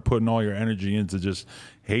town, or putting all your energy into just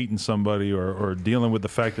hating somebody, or dealing with the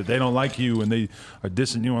fact that they don't like you and they are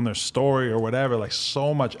dissing you on their story or whatever. Like,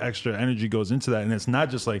 so much extra energy goes into that. And it's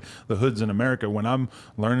not just like the hoods in America. When I'm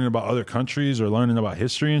learning about other countries or learning about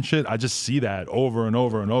history and shit, I just see that over and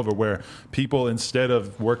over and over, where people, instead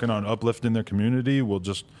of working on uplifting their community, will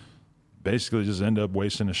just basically just end up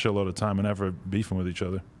wasting a shitload of time and effort beefing with each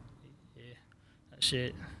other. Yeah, that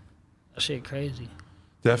shit crazy.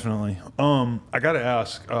 Definitely. I gotta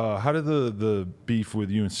ask, how did the beef with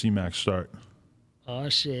you and C-Mac start? Oh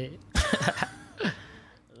shit.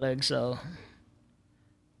 Like, so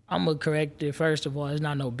I'm gonna correct it. First of all, it's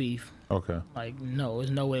not no beef. Okay. Like, no,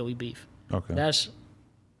 there's no way we beef. Okay. That's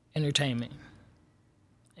entertainment.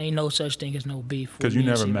 Ain't no such thing as no beef. Because you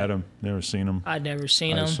never met him, never seen him. I never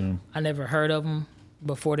seen him. Assume. I never heard of him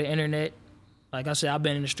before the internet. Like I said, I've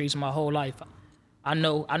been in the streets my whole life. I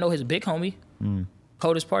know his big homie.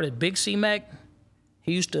 Coldest part is Big C-Mac.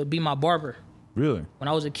 He used to be my barber. Really? When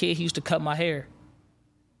I was a kid, he used to cut my hair.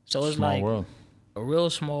 So it's Small like world. a real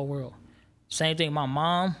small world. Same thing, my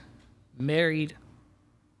mom married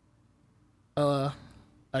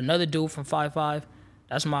another dude from 5'5".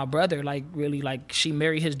 That's my brother. Like, really, like, she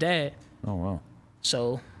married his dad. Oh, wow.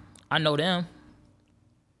 So I know them.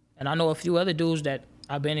 And I know a few other dudes that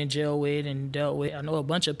I've been in jail with and dealt with. I know a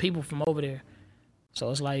bunch of people from over there.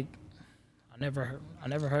 So it's like, I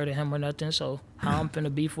never heard of him or nothing. So how I'm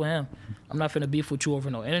finna beef with him? I'm not finna beef with you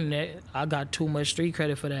over no internet. I got too much street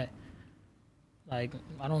credit for that. Like,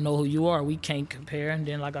 I don't know who you are. We can't compare. And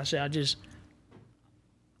then, like I said, I just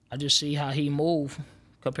see how he move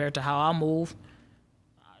compared to how I move.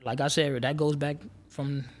 Like I said, that goes back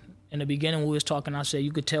from in the beginning when we was talking. I said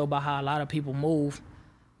you could tell by how a lot of people move.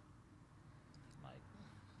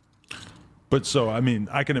 But so, I mean,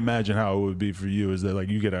 I can imagine how it would be for you is that, like,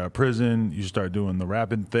 you get out of prison, you start doing the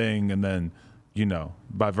rapping thing, and then, you know,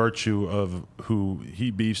 by virtue of who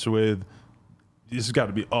he beefs with, this has got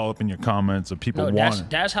to be all up in your comments of people wanting.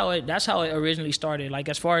 That's how it originally started. Like,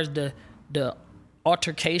 as far as the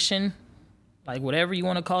altercation, like whatever you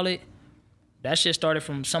want to call it, that shit started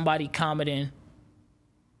from somebody commenting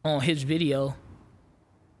on his video.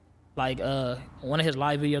 Like, one of his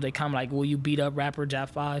live videos, they comment like, "Will you beat up rapper Jap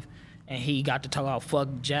 5?" And he got to talk about fuck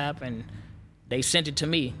Jap, and they sent it to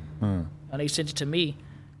me. And they sent it to me.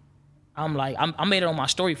 I'm like, I made it on my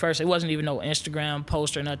story first. It wasn't even no Instagram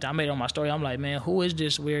post or nothing. I made it on my story. I'm like, man, who is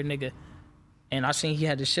this weird nigga? And I seen he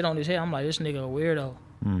had this shit on his head. I'm like, this nigga a weirdo.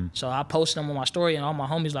 So I posted him on my story, and all my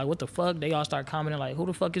homies like, what the fuck? They all start commenting like, who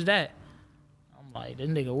the fuck is that? I'm like, this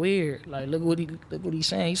nigga weird. Like, look what he's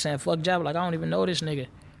saying. He's saying fuck Jap. Like, I don't even know this nigga.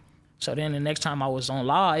 So then the next time I was on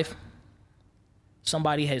live,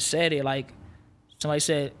 somebody had said it, like, somebody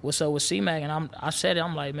said, what's up with C-Mac? And I said it,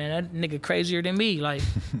 I'm like, man, that nigga crazier than me. Like,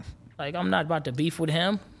 like, I'm not about to beef with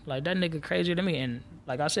him. Like, that nigga crazier than me. And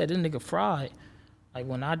like I said, this nigga fried. Like,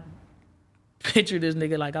 when I picture this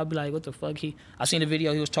nigga, like, I'll be like, what the fuck? I seen the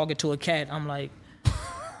video, he was talking to a cat. I'm like,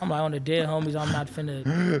 on the dead homies, I'm not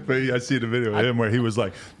finna. But I see the video of him where he was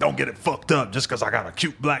like, don't get it fucked up just because I got a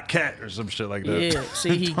cute black cat or some shit like that. Yeah,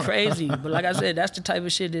 see, he crazy. But like I said, that's the type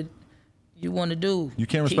of shit that you want to do. You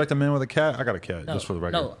can't respect a man with a cat? I got a cat, just for the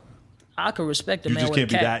record. No, I can respect a man with a cat. You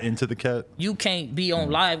just can't be that into the cat? You can't be on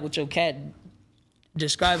live with your cat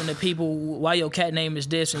describing to people why your cat name is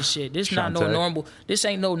this and shit. This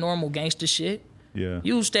ain't no normal gangster shit. Yeah.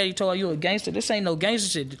 You steady told you a gangster. This ain't no gangster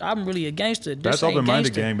shit. I'm really a gangster. That's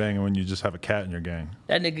open-minded gangbanging when you just have a cat in your gang.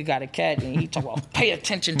 That nigga got a cat and he talk about pay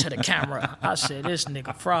attention to the camera. I said, this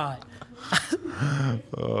nigga fried.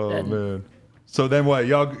 Oh, man. So then what?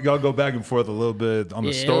 Y'all go back and forth a little bit on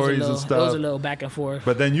the stories and stuff? It was a little back and forth.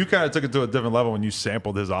 But then you kind of took it to a different level when you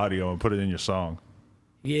sampled his audio and put it in your song.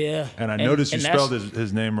 Yeah. And I noticed you spelled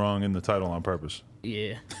his name wrong in the title on purpose.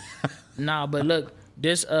 Yeah. Nah, but look,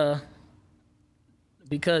 this,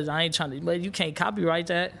 because I ain't trying to, but you can't copyright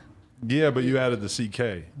that. Yeah, but you added the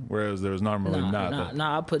CK, whereas there was normally not.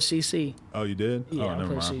 Nah, I put CC. Oh, you did? Yeah, oh,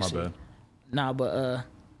 never mind. CC. My bad. Nah, but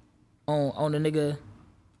on the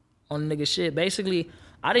nigga shit, basically,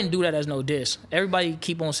 I didn't do that as no diss. Everybody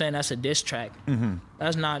keep on saying that's a diss track. Mm-hmm.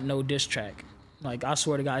 That's not no diss track. Like, I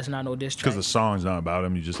swear to God, it's not no diss track. Because the song's not about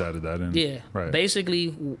him, you just added that in. Yeah. Right. Basically,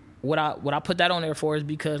 what I put that on there for is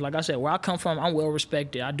because, like I said, where I come from, I'm well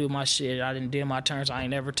respected. I do my shit. I didn't did my turns. I ain't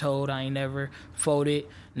never told. I ain't never folded.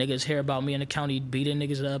 Niggas hear about me in the county beating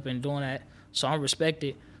niggas up and doing that. So I'm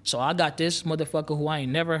respected. So I got this motherfucker who I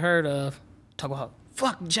ain't never heard of talk about,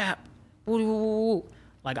 fuck Jap.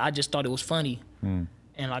 Like, I just thought it was funny. And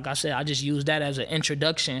like I said, I just used that as an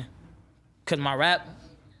introduction. Because my rap,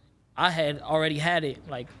 I had already had it.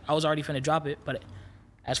 Like, I was already finna drop it. But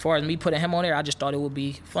as far as me putting him on there, I just thought it would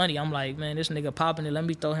be funny. I'm like, man, this nigga popping it. Let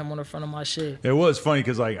me throw him on the front of my shit. It was funny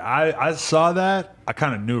because, like, I saw that. I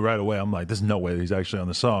kind of knew right away. I'm like, there's no way he's actually on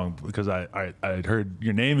the song because I had heard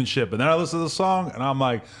your name and shit. But then I listened to the song, and I'm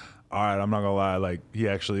like, all right, I'm not going to lie. Like, he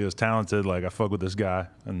actually is talented. Like, I fuck with this guy.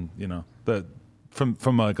 And, you know, that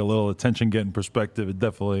from like a little attention-getting perspective, it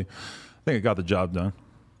definitely, I think it got the job done.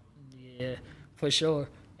 Yeah, for sure.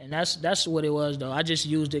 And that's what it was, though. I just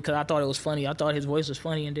used it because I thought it was funny. I thought his voice was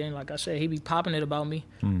funny, and then, like I said, he be popping it about me.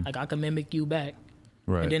 Like, I can mimic you back.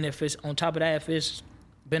 Right. And then if it's, on top of that, if it's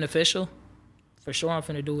beneficial, for sure I'm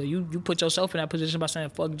finna do it. You put yourself in that position by saying,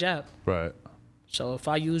 fuck Jap. Right. So if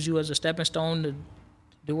I use you as a stepping stone to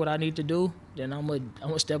do what I need to do, then I'm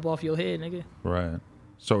gonna step off your head, nigga. Right.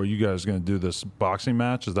 So are you guys going to do this boxing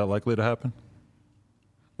match? Is that likely to happen?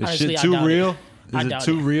 Is Honestly, shit I too doubt real? it. Is I it doubt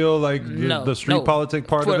too it. real, like No, the street politic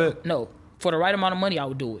part of it? No. For the right amount of money, I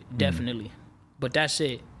would do it, definitely. But that's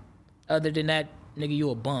it. Other than that, nigga,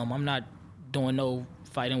 you a bum. I'm not doing no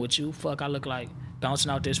fighting with you. Fuck, I look like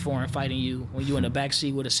bouncing out this foreign fighting you when you in the back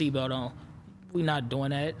seat with a seatbelt on. We not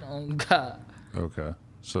doing that. Oh, God. Okay.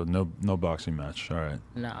 So no boxing match. All right.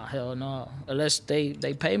 Nah, hell no. Unless they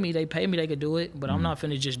pay me, they could do it. But I'm not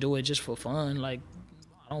finna just do it just for fun. Like,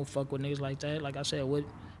 I don't fuck with niggas like that. Like I said,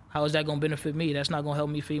 how is that gonna benefit me? That's not gonna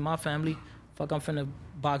help me feed my family. Fuck, I'm finna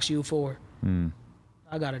box you for.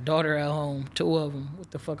 I got a daughter at home, 2 of them.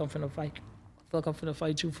 What the fuck I'm finna fight? Fuck, I'm finna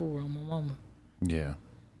fight you for on my mama. Yeah,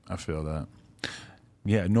 I feel that.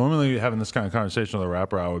 Yeah, normally having this kind of conversation with a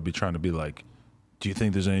rapper, I would be trying to be like, do you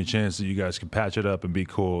think there's any chance that you guys can patch it up and be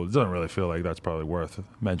cool? It doesn't really feel like that's probably worth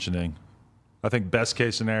mentioning. I think best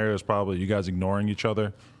case scenario is probably you guys ignoring each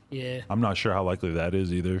other. Yeah. I'm not sure how likely that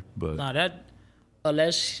is either, but Nah, that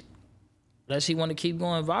unless he want to keep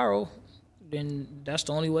going viral, then that's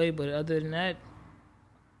the only way. But other than that,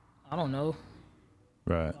 I don't know.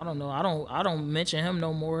 right. I don't know. I don't mention him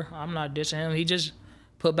no more. I'm not dissing him. He just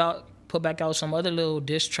put back out some other little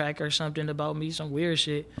diss track or something about me, some weird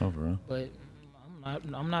shit. Oh, for real? But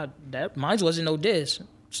I'm not that. Mine wasn't no diss.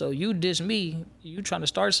 So you diss me. You trying to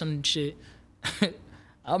start some shit.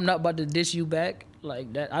 I'm not about to diss you back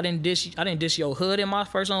like that. I didn't diss your hood in my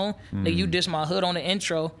first song. Nigga, you diss my hood on the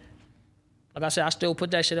intro. Like I said, I still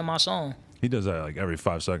put that shit in my song. He does that like every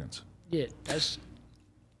 5 seconds. Yeah, that's.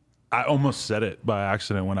 I almost said it by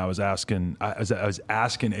accident when I was asking. I was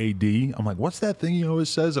asking AD. I'm like, "What's that thing he always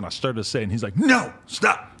says?" And I started to say it, and he's like, "No,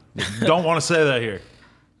 stop! Don't want to say that here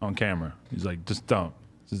on camera." He's like, "Just don't.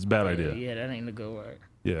 This is a bad idea." Yeah, that ain't a good word.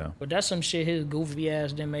 Yeah. But that's some shit his goofy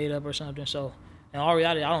ass then made up or something. So, in all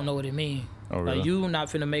reality, I don't know what it mean. Oh, really? Like, you not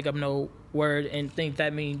finna make up no word and think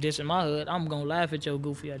that mean dissing my hood. I'm gonna laugh at your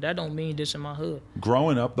goofy ass. That don't mean dissing my hood.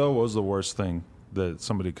 Growing up, though, what was the worst thing that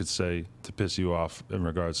somebody could say to piss you off in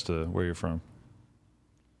regards to where you're from?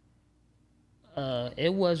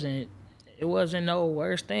 It wasn't no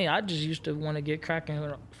worst thing. I just used to want to get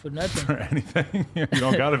cracking for nothing. Or anything? You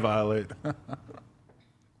don't got to violate.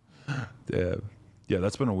 Yeah. Yeah,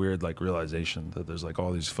 that's been a weird like realization that there's like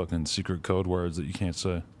all these fucking secret code words that you can't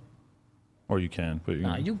say. Or you can, but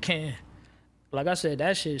Nah, you can. Like I said,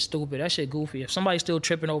 that shit's stupid. That shit goofy. If somebody's still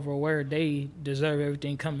tripping over a word, they deserve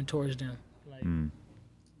everything coming towards them. Like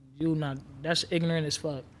you not. That's ignorant as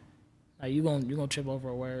fuck. Like you gonna trip over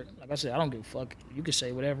a word. Like I said, I don't give a fuck. You can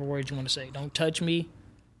say whatever word you want to say. Don't touch me.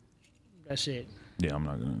 That's it. Yeah, I'm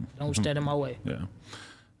not gonna. Don't stand in my way. Yeah,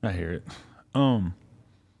 I hear it.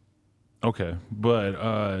 Okay,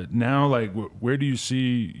 but now, like, where do you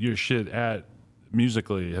see your shit at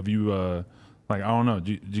musically? Have you, like, I don't know,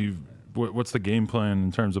 do you, what's the game plan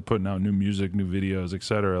in terms of putting out new music, new videos,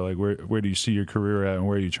 etc.? Like, where do you see your career at, and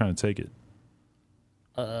where are you trying to take it?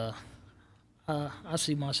 I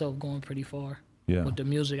see myself going pretty far. Yeah. With the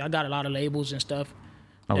music, I got a lot of labels and stuff.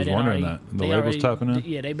 I was wondering that the labels tapping in.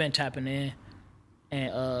 Yeah, they've been tapping in,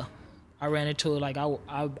 and I ran into it, like,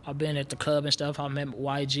 I've been at the club and stuff. I met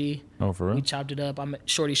YG. Oh, for real? We chopped it up. I met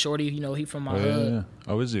Shorty. You know, he from my Oh, hood. yeah.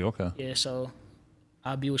 Oh, is he? Okay. Yeah, so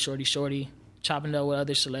I'll be with Shorty, chopping it up with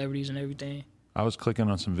other celebrities and everything. I was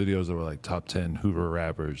clicking on some videos that were like top 10 Hoover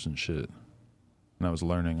rappers and shit. And I was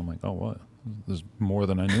learning. I'm like, oh, what? There's more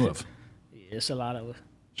than I knew of. Yeah, it's a lot of.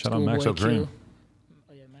 Shout out Maxo Cream.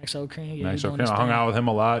 Oh, yeah, Maxo Cream. Yeah, Maxo Cream. I hung out with him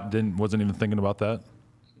a lot. Wasn't even thinking about that.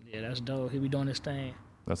 Yeah, that's dope. He be doing his thing.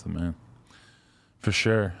 That's the man. For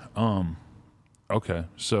sure. Okay.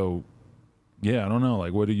 So, yeah, I don't know.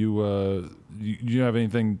 Like, what do you you have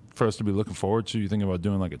anything for us to be looking forward to? You thinking about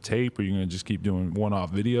doing like a tape, or you gonna just keep doing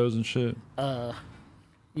one-off videos and shit?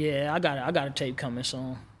 Yeah, I got a tape coming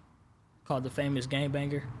soon called The Famous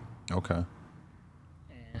Gangbanger. Okay.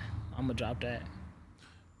 And I'm gonna drop that.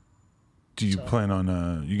 Do you plan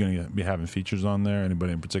on you gonna be having features on there?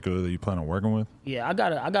 Anybody in particular that you plan on working with? Yeah, I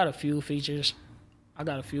got a few features. I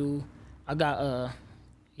got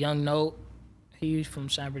Young Note. He's from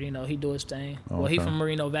San Bernardino. He do his thing. Well, he from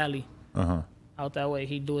Moreno Valley. Out that way,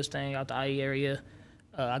 he do his thing out the IE area.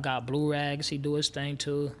 I got Blue Rags. He do his thing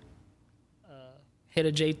too.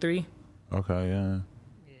 Hitter J3. Okay, yeah.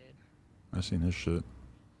 I seen his shit.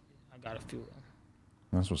 I got a few of them.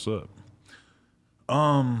 That's what's up.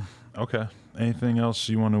 Okay. Anything else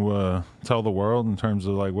you want to tell the world in terms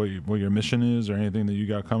of like what your mission is, or anything that you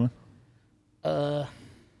got coming?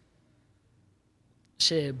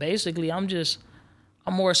 Shit. Basically, I'm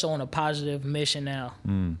more so on a positive mission now.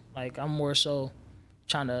 Like I'm more so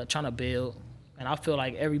trying to build, and I feel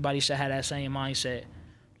like everybody should have that same mindset.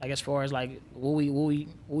 Like as far as like what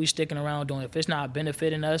we sticking around doing, if it's not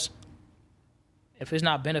benefiting us, if it's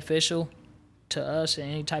not beneficial to us in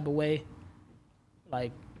any type of way,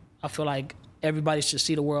 like I feel like everybody should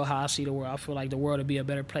see the world how I see the world. I feel like the world would be a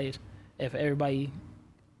better place if everybody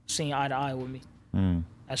seen eye to eye with me.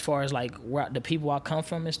 As far as like where the people I come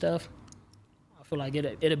from and stuff, I feel like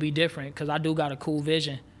it'll be different because I do got a cool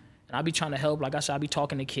vision, and I be trying to help. Like I said, I be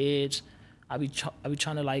talking to kids. I be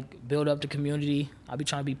trying to like build up the community. I be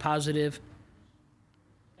trying to be positive,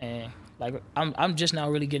 and like I'm just now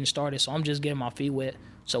really getting started, so I'm just getting my feet wet.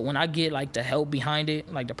 So when I get like the help behind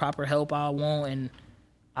it, like the proper help I want, and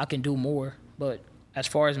I can do more. But as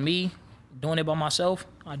far as me doing it by myself,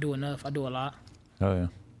 I do enough. I do a lot. Oh yeah,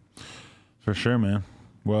 for sure, man.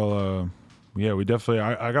 Well, yeah, we definitely.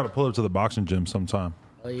 I got to pull up to the boxing gym sometime.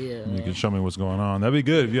 Oh yeah, you can show me what's going on. That'd be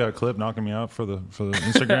good if you had a clip knocking me out for the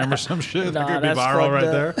Instagram or some shit. Nah, that could be viral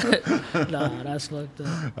right there. Nah, that's fucked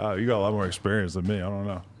up. You got a lot more experience than me. I don't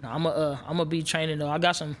know. Nah, I'm gonna be training though. I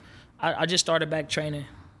got some. I just started back training.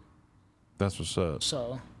 That's what's up.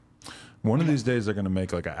 So one of these days they're gonna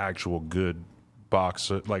make like an actual good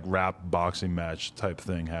rap boxing match type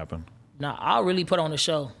thing happen. Nah, I'll really put on a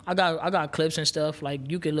show. I got clips and stuff.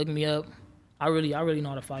 Like you can look me up. I really know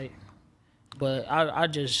how to fight. But I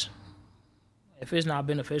just, if it's not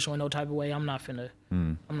beneficial in no type of way, I'm not finna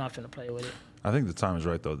play with it. I think the time is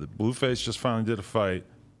right though. The Blueface just finally did a fight.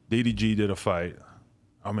 DDG did a fight.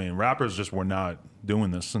 I mean, rappers just were not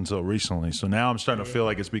doing this until recently. So now I'm starting to feel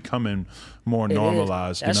like it's becoming more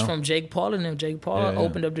normalized. That's you know? from Jake Paul and them. Jake Paul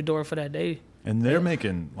opened up the door for that day. And they're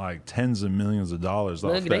making like tens of millions of dollars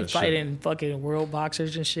off that shit. Look, they fighting fucking world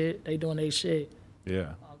boxers and shit. They doing their shit.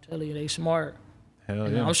 Yeah. I'm telling you, they smart. Hell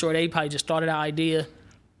and yeah. I'm sure they probably just started that idea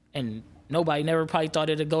and nobody never probably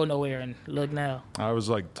thought it'd go nowhere, and look now. I was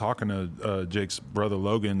like talking to Jake's brother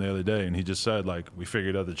Logan the other day, and he just said like, we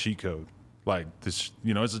figured out the cheat code. Like this,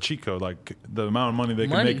 you know, it's a cheat code. Like the amount of money they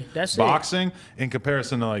can make that's boxing in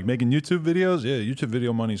comparison to like making YouTube videos. Yeah, YouTube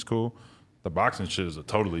video money's cool. The boxing shit is a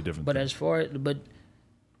totally different thing.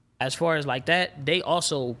 As far as like that, they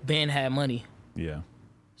also been had money. Yeah.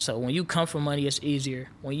 So when you come from money, it's easier.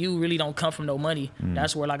 When you really don't come from no money,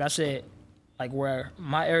 that's where, like I said, like where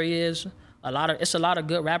my area is, it's a lot of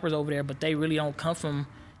good rappers over there, but they really don't come from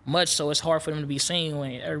much, so it's hard for them to be seen.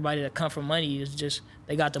 When everybody that come from money is just,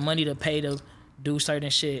 they got the money to pay to do certain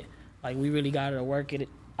shit. Like we really got to work it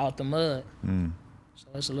out the mud. So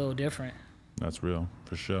it's a little different. That's real,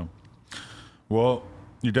 for sure. Well,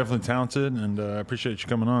 you're definitely talented, and I appreciate you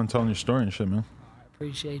coming on and telling your story and shit, man. I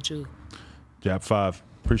appreciate you. Jap 5,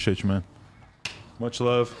 appreciate you, man. Much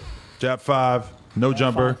love. Jap 5, No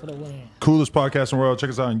Jumper, coolest podcast in the world. Check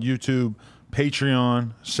us out on YouTube,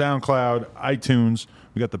 Patreon, SoundCloud, iTunes.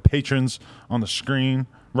 We got the patrons on the screen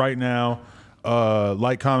right now.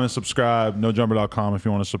 Like, comment, subscribe, nojumper.com if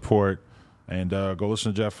you want to support. And go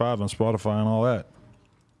listen to Jap 5 on Spotify and all that.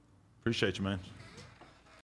 Appreciate you, man.